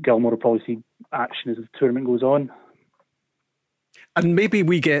 and Gilmore will probably see action as the tournament goes on. And maybe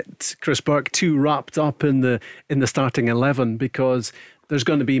we get Chris Burke too wrapped up in the starting 11, because there's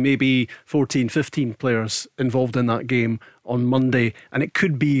going to be maybe 14, 15 players involved in that game on Monday, and it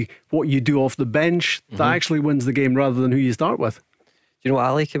could be what you do off the bench that actually wins the game rather than who you start with. Do you know what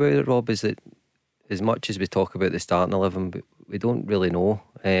I like about it, Rob, is that as much as we talk about the starting 11, but we don't really know,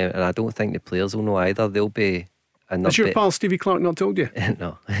 and I don't think the players will know either. They'll be... Has your pal Stevie Clarke not told you?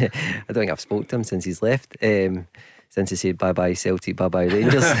 No, I don't think I've spoke to him since he's left. Since he said bye-bye Celtic, bye-bye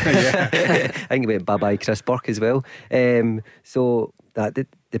Rangers. I think he went bye-bye Chris Burke as well. So that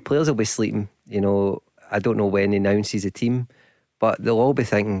the players will be sleeping. You know, I don't know when he announces the team, but they'll all be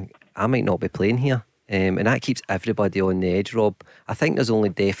thinking, I might not be playing here. And that keeps everybody on the edge, Rob. I think there's only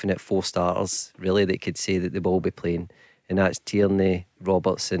definite 4 starters really that could say that they will be playing, and that's Tierney,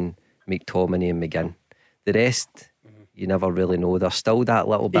 Robertson, McTominay and McGinn. The rest, you never really know. There's still that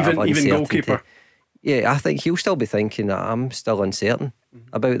little bit of uncertainty. Even goalkeeper. Yeah, I think he'll still be thinking that I'm still uncertain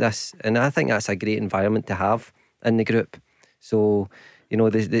about this, and I think that's a great environment to have in the group. So, you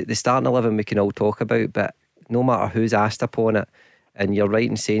know, the starting 11 we can all talk about, but no matter who's asked upon it, and you're right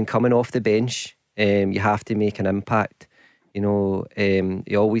in saying coming off the bench, you have to make an impact. You know,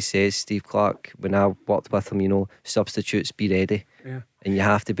 he always says, Steve Clarke, when I worked with him, you know, substitutes, be ready. Yeah. And you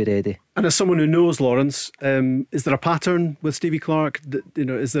have to be ready. And as someone who knows Lawrence, is there a pattern with Stevie Clarke? You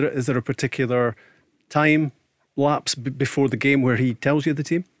know, is there a particular time lapse before the game where he tells you the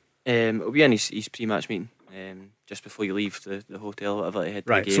team? It'll be in his pre-match meeting, just before you leave the hotel, whatever you head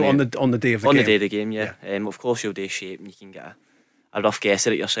to the game. So on the day of the game. On the day of the game, yeah. Of course you'll do shape and you can get a rough guess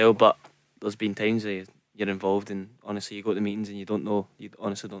at it yourself, but there's been times where you're involved and honestly you go to meetings and you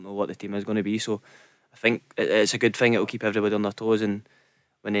honestly don't know what the team is going to be. So I think it's a good thing. It'll keep everybody on their toes, and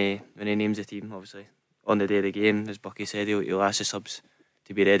when he names the team, obviously on the day of the game, as Bucky said, he'll ask the subs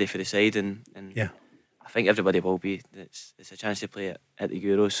to be ready for the side, and yeah, I think everybody will be. It's a chance to play at the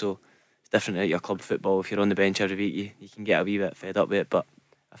Euros, so it's different at your club football. If you're on the bench every week, you can get a wee bit fed up with it, but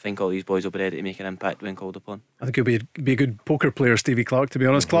I think all these boys will be ready to make an impact when called upon. I think he'll be a good poker player, Stevie Clarke, to be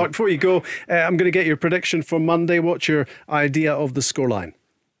honest. Clarke, before you go, I'm going to get your prediction for Monday. What's your idea of the scoreline?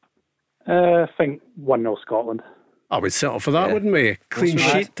 I think 1-0 Scotland. I would settle for that, wouldn't we? Clean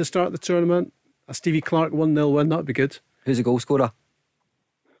sheet to start the tournament. A Stevie Clarke 1-0 win, that'd be good. Who's the goal scorer?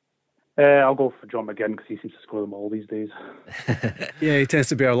 I'll go for John McGinn because he seems to score them all these days. Yeah, he tends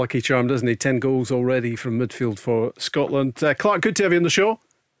to be our lucky charm, doesn't he? 10 goals already from midfield for Scotland. Clarke, good to have you on the show.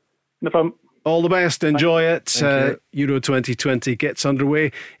 No problem. All the best. Enjoy it. you. Euro 2020 gets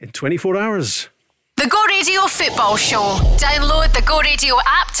underway in 24 hours. The Go Radio Football Show. Download the Go Radio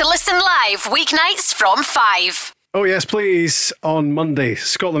app to listen live weeknights from 5. Oh yes, please. On Monday,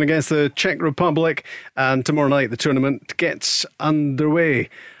 Scotland against the Czech Republic, and tomorrow night the tournament gets underway.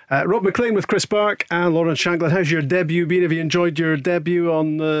 Rob Maclean with Chris Burke and Lawrence Shankland. How's your debut been? Have you enjoyed your debut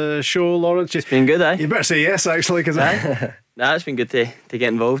on the show, Lawrence? It's been good, eh? You better say yes, actually, because it's been good to get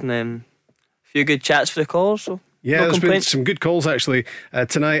involved, and a few good chats for the calls. So yeah, there's been some good calls actually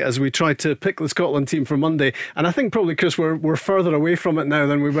tonight as we tried to pick the Scotland team for Monday, and I think probably because we're further away from it now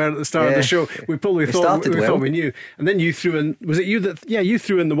than we were at the start of the show. We probably thought we knew, and then you threw in. Was it you that? Yeah, you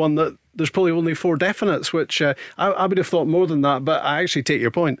threw in the one that there's probably only 4 definites, which I would have thought more than that. But I actually take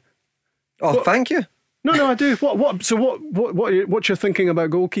your point. Oh, thank you. No, I do. So what's your thinking about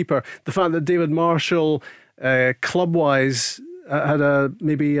goalkeeper? The fact that David Marshall, club-wise, had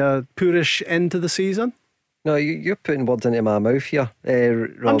maybe a poorish end to the season. No, you're putting words into my mouth here,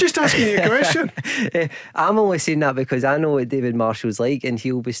 Rob. I'm just asking you a question. I'm only saying that because I know what David Marshall's like, and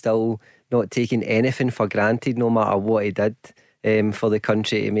he'll be still not taking anything for granted, no matter what he did for the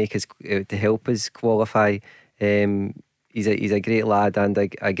country to make us to help us qualify. He's a great lad and a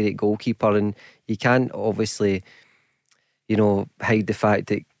great goalkeeper, and you can't obviously, hide the fact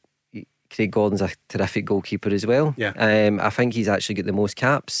that Craig Gordon's a terrific goalkeeper as well. Yeah. I think he's actually got the most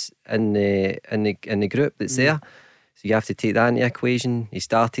caps in the group that's there. So you have to take that into equation. He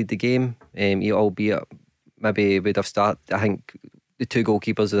started the game. Albeit maybe would have started. I think the 2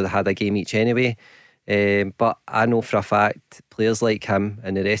 goalkeepers would have had a game each anyway. But I know for a fact players like him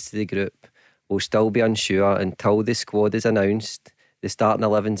and the rest of the group will still be unsure until the squad is announced, the starting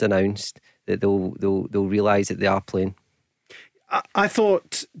 11's announced, that they'll realise that they are playing. I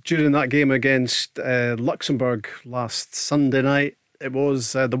thought during that game against Luxembourg last Sunday night, it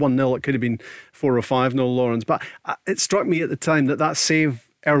was the 1-0, it could have been 4 or 5-0, Lawrence, but it struck me at the time that save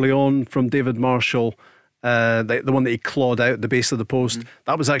early on from David Marshall, the one that he clawed out at the base of the post,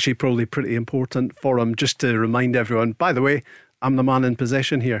 that was actually probably pretty important for him, just to remind everyone, by the way, I'm the man in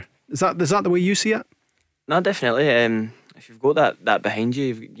possession here. Is that the way you see it? No, definitely. If you've got that behind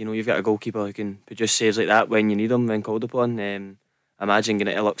you, you've got a goalkeeper who can produce saves like that when you need them, when called upon. I imagine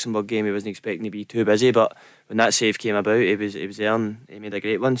getting into a Luxembourg game, he wasn't expecting to be too busy, but when that save came about, he was there and he made a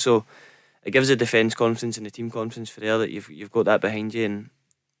great one. So it gives the defence confidence and the team confidence for there that you've got that behind you.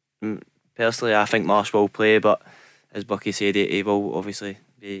 And personally, I think Marsh will play, but as Bucky said, he will obviously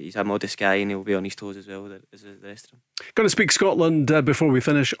he's a modest guy and he'll be on his toes as well as the rest of them. Going to speak Scotland before we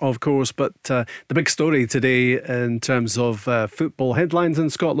finish, of course, but the big story today in terms of football headlines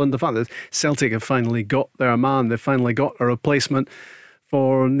in Scotland, the fact that Celtic have finally got their man, they've finally got a replacement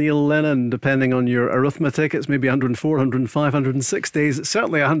for Neil Lennon. Depending on your arithmetic, it's maybe 104, 105, 106 days. It's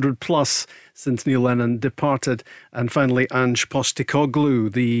certainly 100 plus since Neil Lennon departed. And finally, Ange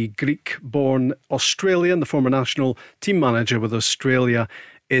Postecoglou, the Greek-born Australian, the former national team manager with Australia,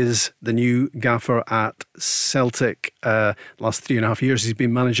 is the new gaffer at Celtic. Last 3.5 years he's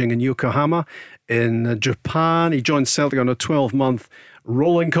been managing in Yokohama in Japan. He joined Celtic on a 12-month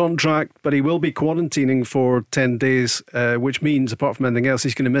rolling contract, but he will be quarantining for 10 days, which means, apart from anything else,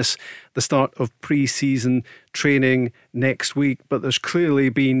 he's going to miss the start of pre-season training next week. But there's clearly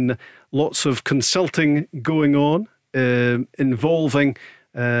been lots of consulting going on involving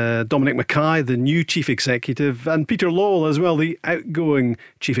Dominic Mackay, the new chief executive, and Peter Lawwell as well, the outgoing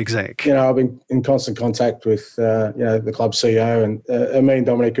chief exec. I've been in constant contact with the club CEO, and me and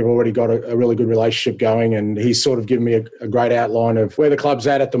Dominic have already got a really good relationship going, and he's sort of given me a great outline of where the club's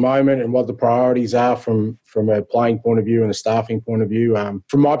at the moment and what the priorities are from a playing point of view and a staffing point of view.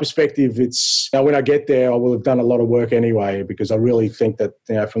 From my perspective, it's when I get there, I will have done a lot of work anyway, because I really think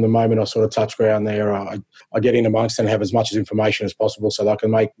that from the moment I sort of touch ground there, I get in amongst and have as much information as possible so that I can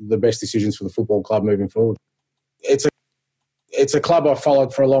make the best decisions for the football club moving forward. It's a club I've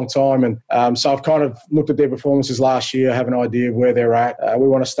followed for a long time, and so I've kind of looked at their performances last year, have an idea of where they're at. We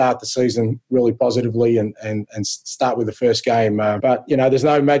want to start the season really positively and start with the first game. But there's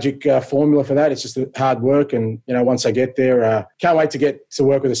no magic formula for that. It's just hard work, and once I get there, can't wait to get to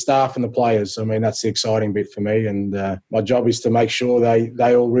work with the staff and the players. I mean, that's the exciting bit for me, and my job is to make sure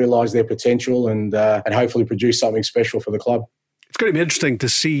they all realise their potential and hopefully produce something special for the club. It's going to be interesting to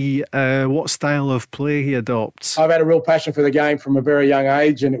see what style of play he adopts. I've had a real passion for the game from a very young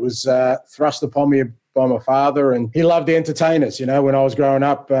age, and it was thrust upon me by my father, and he loved the entertainers. When I was growing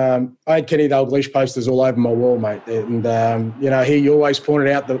up, I had Kenny Dalglish posters all over my wall, mate. And, he always pointed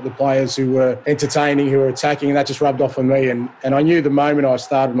out the players who were entertaining, who were attacking, and that just rubbed off on me. And I knew the moment I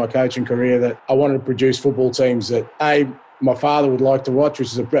started my coaching career that I wanted to produce football teams that, my father would like to watch,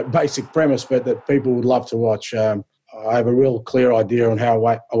 which is a basic premise, but that people would love to watch. I have a real clear idea on how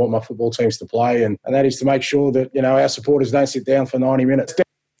I want my football teams to play, and that is to make sure that our supporters don't sit down for 90 minutes.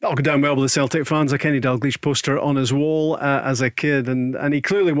 That'll go down well with the Celtic fans. A Kenny Dalglish poster on his wall as a kid, and he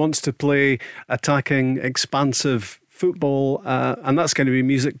clearly wants to play attacking, expansive football, and that's going to be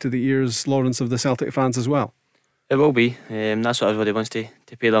music to the ears, Lawrence, of the Celtic fans as well. It will be. That's what everybody wants to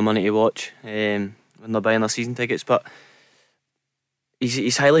pay their money to watch when they're buying their season tickets, but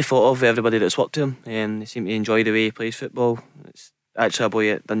He's highly thought of everybody that's worked to him. They seem to enjoy the way he plays football. It's actually a boy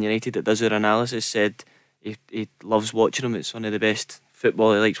at Dun United that does our analysis said he loves watching him. It's one of the best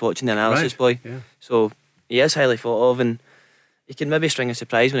football he likes watching, the analysis boy. Yeah. So he is highly thought of, and he can maybe string a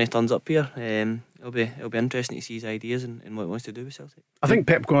surprise when he turns up here. It'll be interesting to see his ideas and what he wants to do with Celtic. I think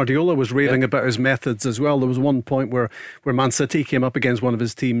Pep Guardiola was raving about his methods as well. There was one point where Man City came up against one of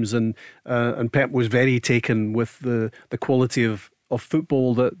his teams, and Pep was very taken with the quality of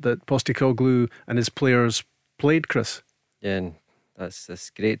football that Postecoglou and his players played, Chris. Yeah, and that's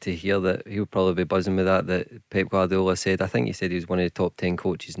great to hear that. He'll probably be buzzing with that Pep Guardiola said. I think he said he was one of the top 10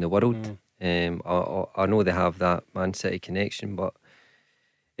 coaches in the world. I know they have that Man City connection, but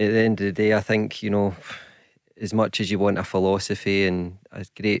at the end of the day, I think, as much as you want a philosophy and a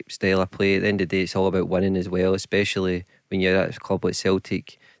great style of play, at the end of the day, it's all about winning as well, especially when you're at a club like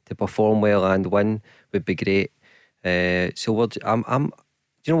Celtic. To perform well and win would be great. So I'm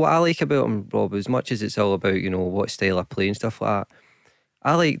do you know what I like about him, Rob? As much as it's all about what style of play and stuff like that,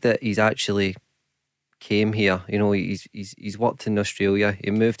 I like that he's actually came here. He's worked in Australia.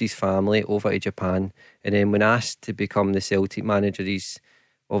 He moved his family over to Japan, and then when asked to become the Celtic manager, he's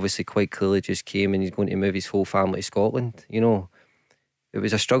obviously quite clearly just came and he's going to move his whole family to Scotland. It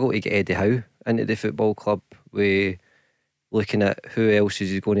was a struggle to get Eddie Howe into the football club with looking at who else is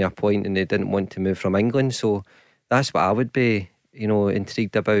he going to appoint, and they didn't want to move from England. So that's what I would be,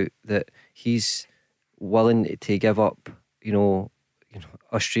 intrigued about, that he's willing to give up,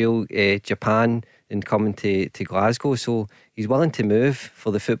 Australia, Japan, and coming to Glasgow. So he's willing to move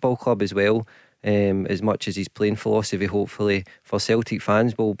for the football club as well. As much as his playing philosophy, hopefully for Celtic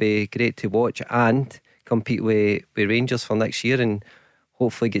fans, will be great to watch and compete with Rangers for next year and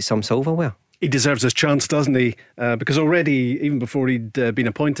hopefully get some silverware. He deserves his chance, doesn't he? Because already, even before he'd been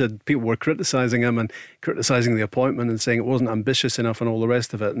appointed, people were criticising him and criticising the appointment and saying it wasn't ambitious enough and all the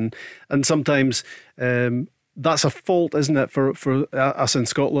rest of it. And sometimes that's a fault, isn't it, for us in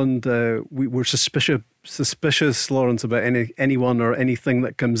Scotland? We're suspicious, Lawrence, about anyone or anything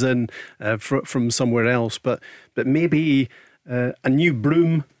that comes in from somewhere else. But maybe a new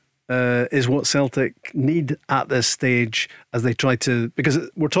broom is what Celtic need at this stage as they try to, because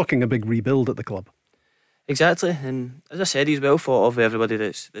we're talking a big rebuild at the club. Exactly, and as I said, he's well thought of everybody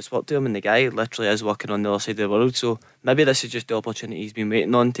that's worked to him, and the guy literally is working on the other side of the world, so maybe this is just the opportunity he's been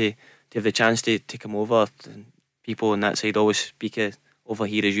waiting on to have the chance to come over. And people on that side always speak of over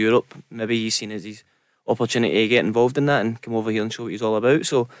here as Europe. Maybe he's seen as his opportunity to get involved in that and come over here and show what he's all about.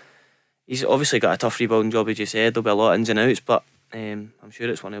 So he's obviously got a tough rebuilding job, as you said. There'll be a lot of ins and outs, but I'm sure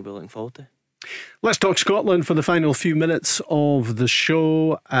it's one he'll be looking forward to. Let's talk Scotland for the final few minutes of the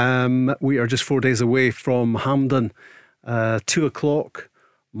show. We are just 4 days away from Hampden. 2 o'clock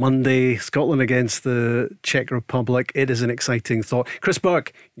Monday, Scotland against the Czech Republic. It is an exciting thought. Chris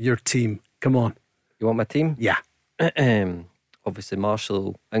Burke, your team, come on. You want my team? Yeah. Obviously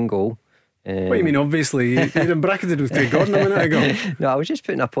Marshall in goal. What do you mean obviously? You'd been bracketed with Craig Gordon a minute ago. No, I was just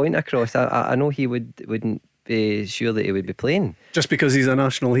putting a point across. I know he wouldn't be sure that he would be playing. Just because he's a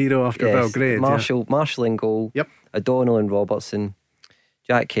national hero after Belgrade. Marshall in goal. Yep. O'Donnell and Robertson.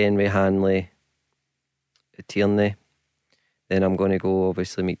 Jack Henry, Hanley, Tierney. Then I'm going to go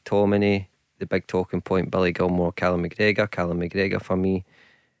obviously McTominay, the big talking point, Billy Gilmore, Callum McGregor for me,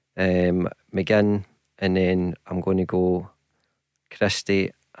 McGinn, and then I'm going to go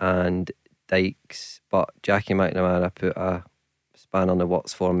Christie and Dykes, but Jackie McNamara put a span on the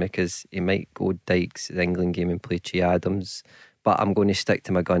works for me because he might go Dykes the England game and play Che Adams, but I'm going to stick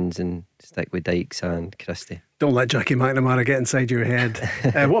to my guns and stick with Dykes and Christie. Don't let Jackie McNamara get inside your head.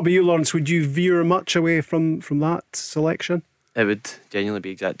 What about you, Lawrence? Would you veer much away from that selection? It would genuinely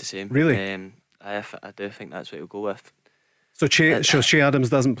be exact the same. Really? I do think that's what he'll go with. So Che Adams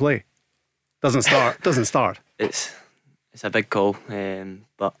doesn't play? Doesn't start? It's a big call,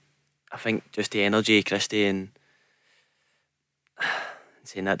 but I think just the energy of Christie and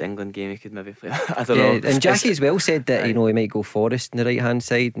saying that the England game he could maybe play. I don't know. And Jackie as well said that he might go Forrest on the right hand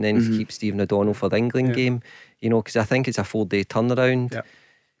side and then keep Stephen O'Donnell for the England game. Because I think it's a 4-day turnaround. Yeah.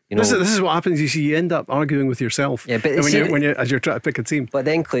 This is what happens. You end up arguing with yourself. Yeah, but as you're trying to pick a team. But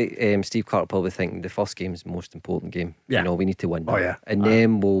then Steve Clark probably think the first game is the most important game. Yeah. We need to win. Oh yeah. And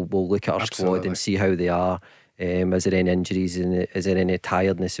then we'll look at our squad and see how they are. Is there any injuries and is there any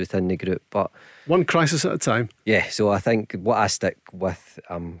tiredness within the group? But one crisis at a time. Yeah. So I think what I stick with,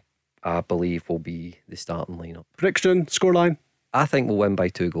 I believe, will be the starting lineup. Prediction, scoreline. I think we'll win by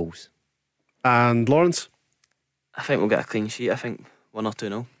 2 goals. And Lawrence? I think we'll get a clean sheet. I think 1 or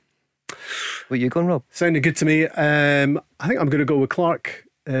 2-0. What are you going, Rob? Sounded good to me. I think I'm going to go with Clark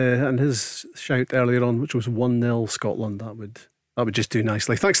and his shout earlier on, which was 1-0 Scotland. That would just do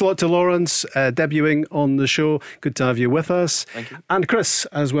nicely. Thanks a lot to Lawrence, debuting on the show. Good to have you with us. Thank you. And Chris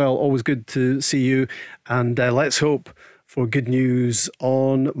as well. Always good to see you. And let's hope for good news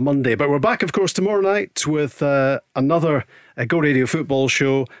on Monday. But we're back, of course, tomorrow night with another Go Radio football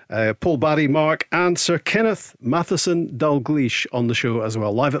show. Paul Barry, Mark and Sir Kenneth Matheson Dalgleish on the show as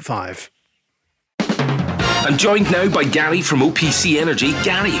well, live at 5. I'm joined now by Gary from OPC Energy.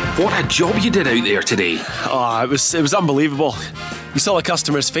 Gary, what a job you did out there today. Oh, it was unbelievable. You saw the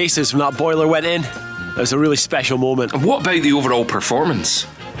customers' faces when that boiler went in. It was a really special moment. And what about the overall performance?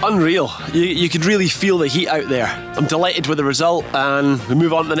 Unreal. You could really feel the heat out there. I'm delighted with the result and we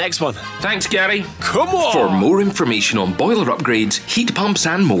move on to the next one. Thanks, Gary. Come on! For more information on boiler upgrades, heat pumps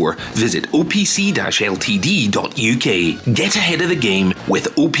and more, visit opc-ltd.uk. Get ahead of the game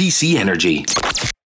with OPC Energy.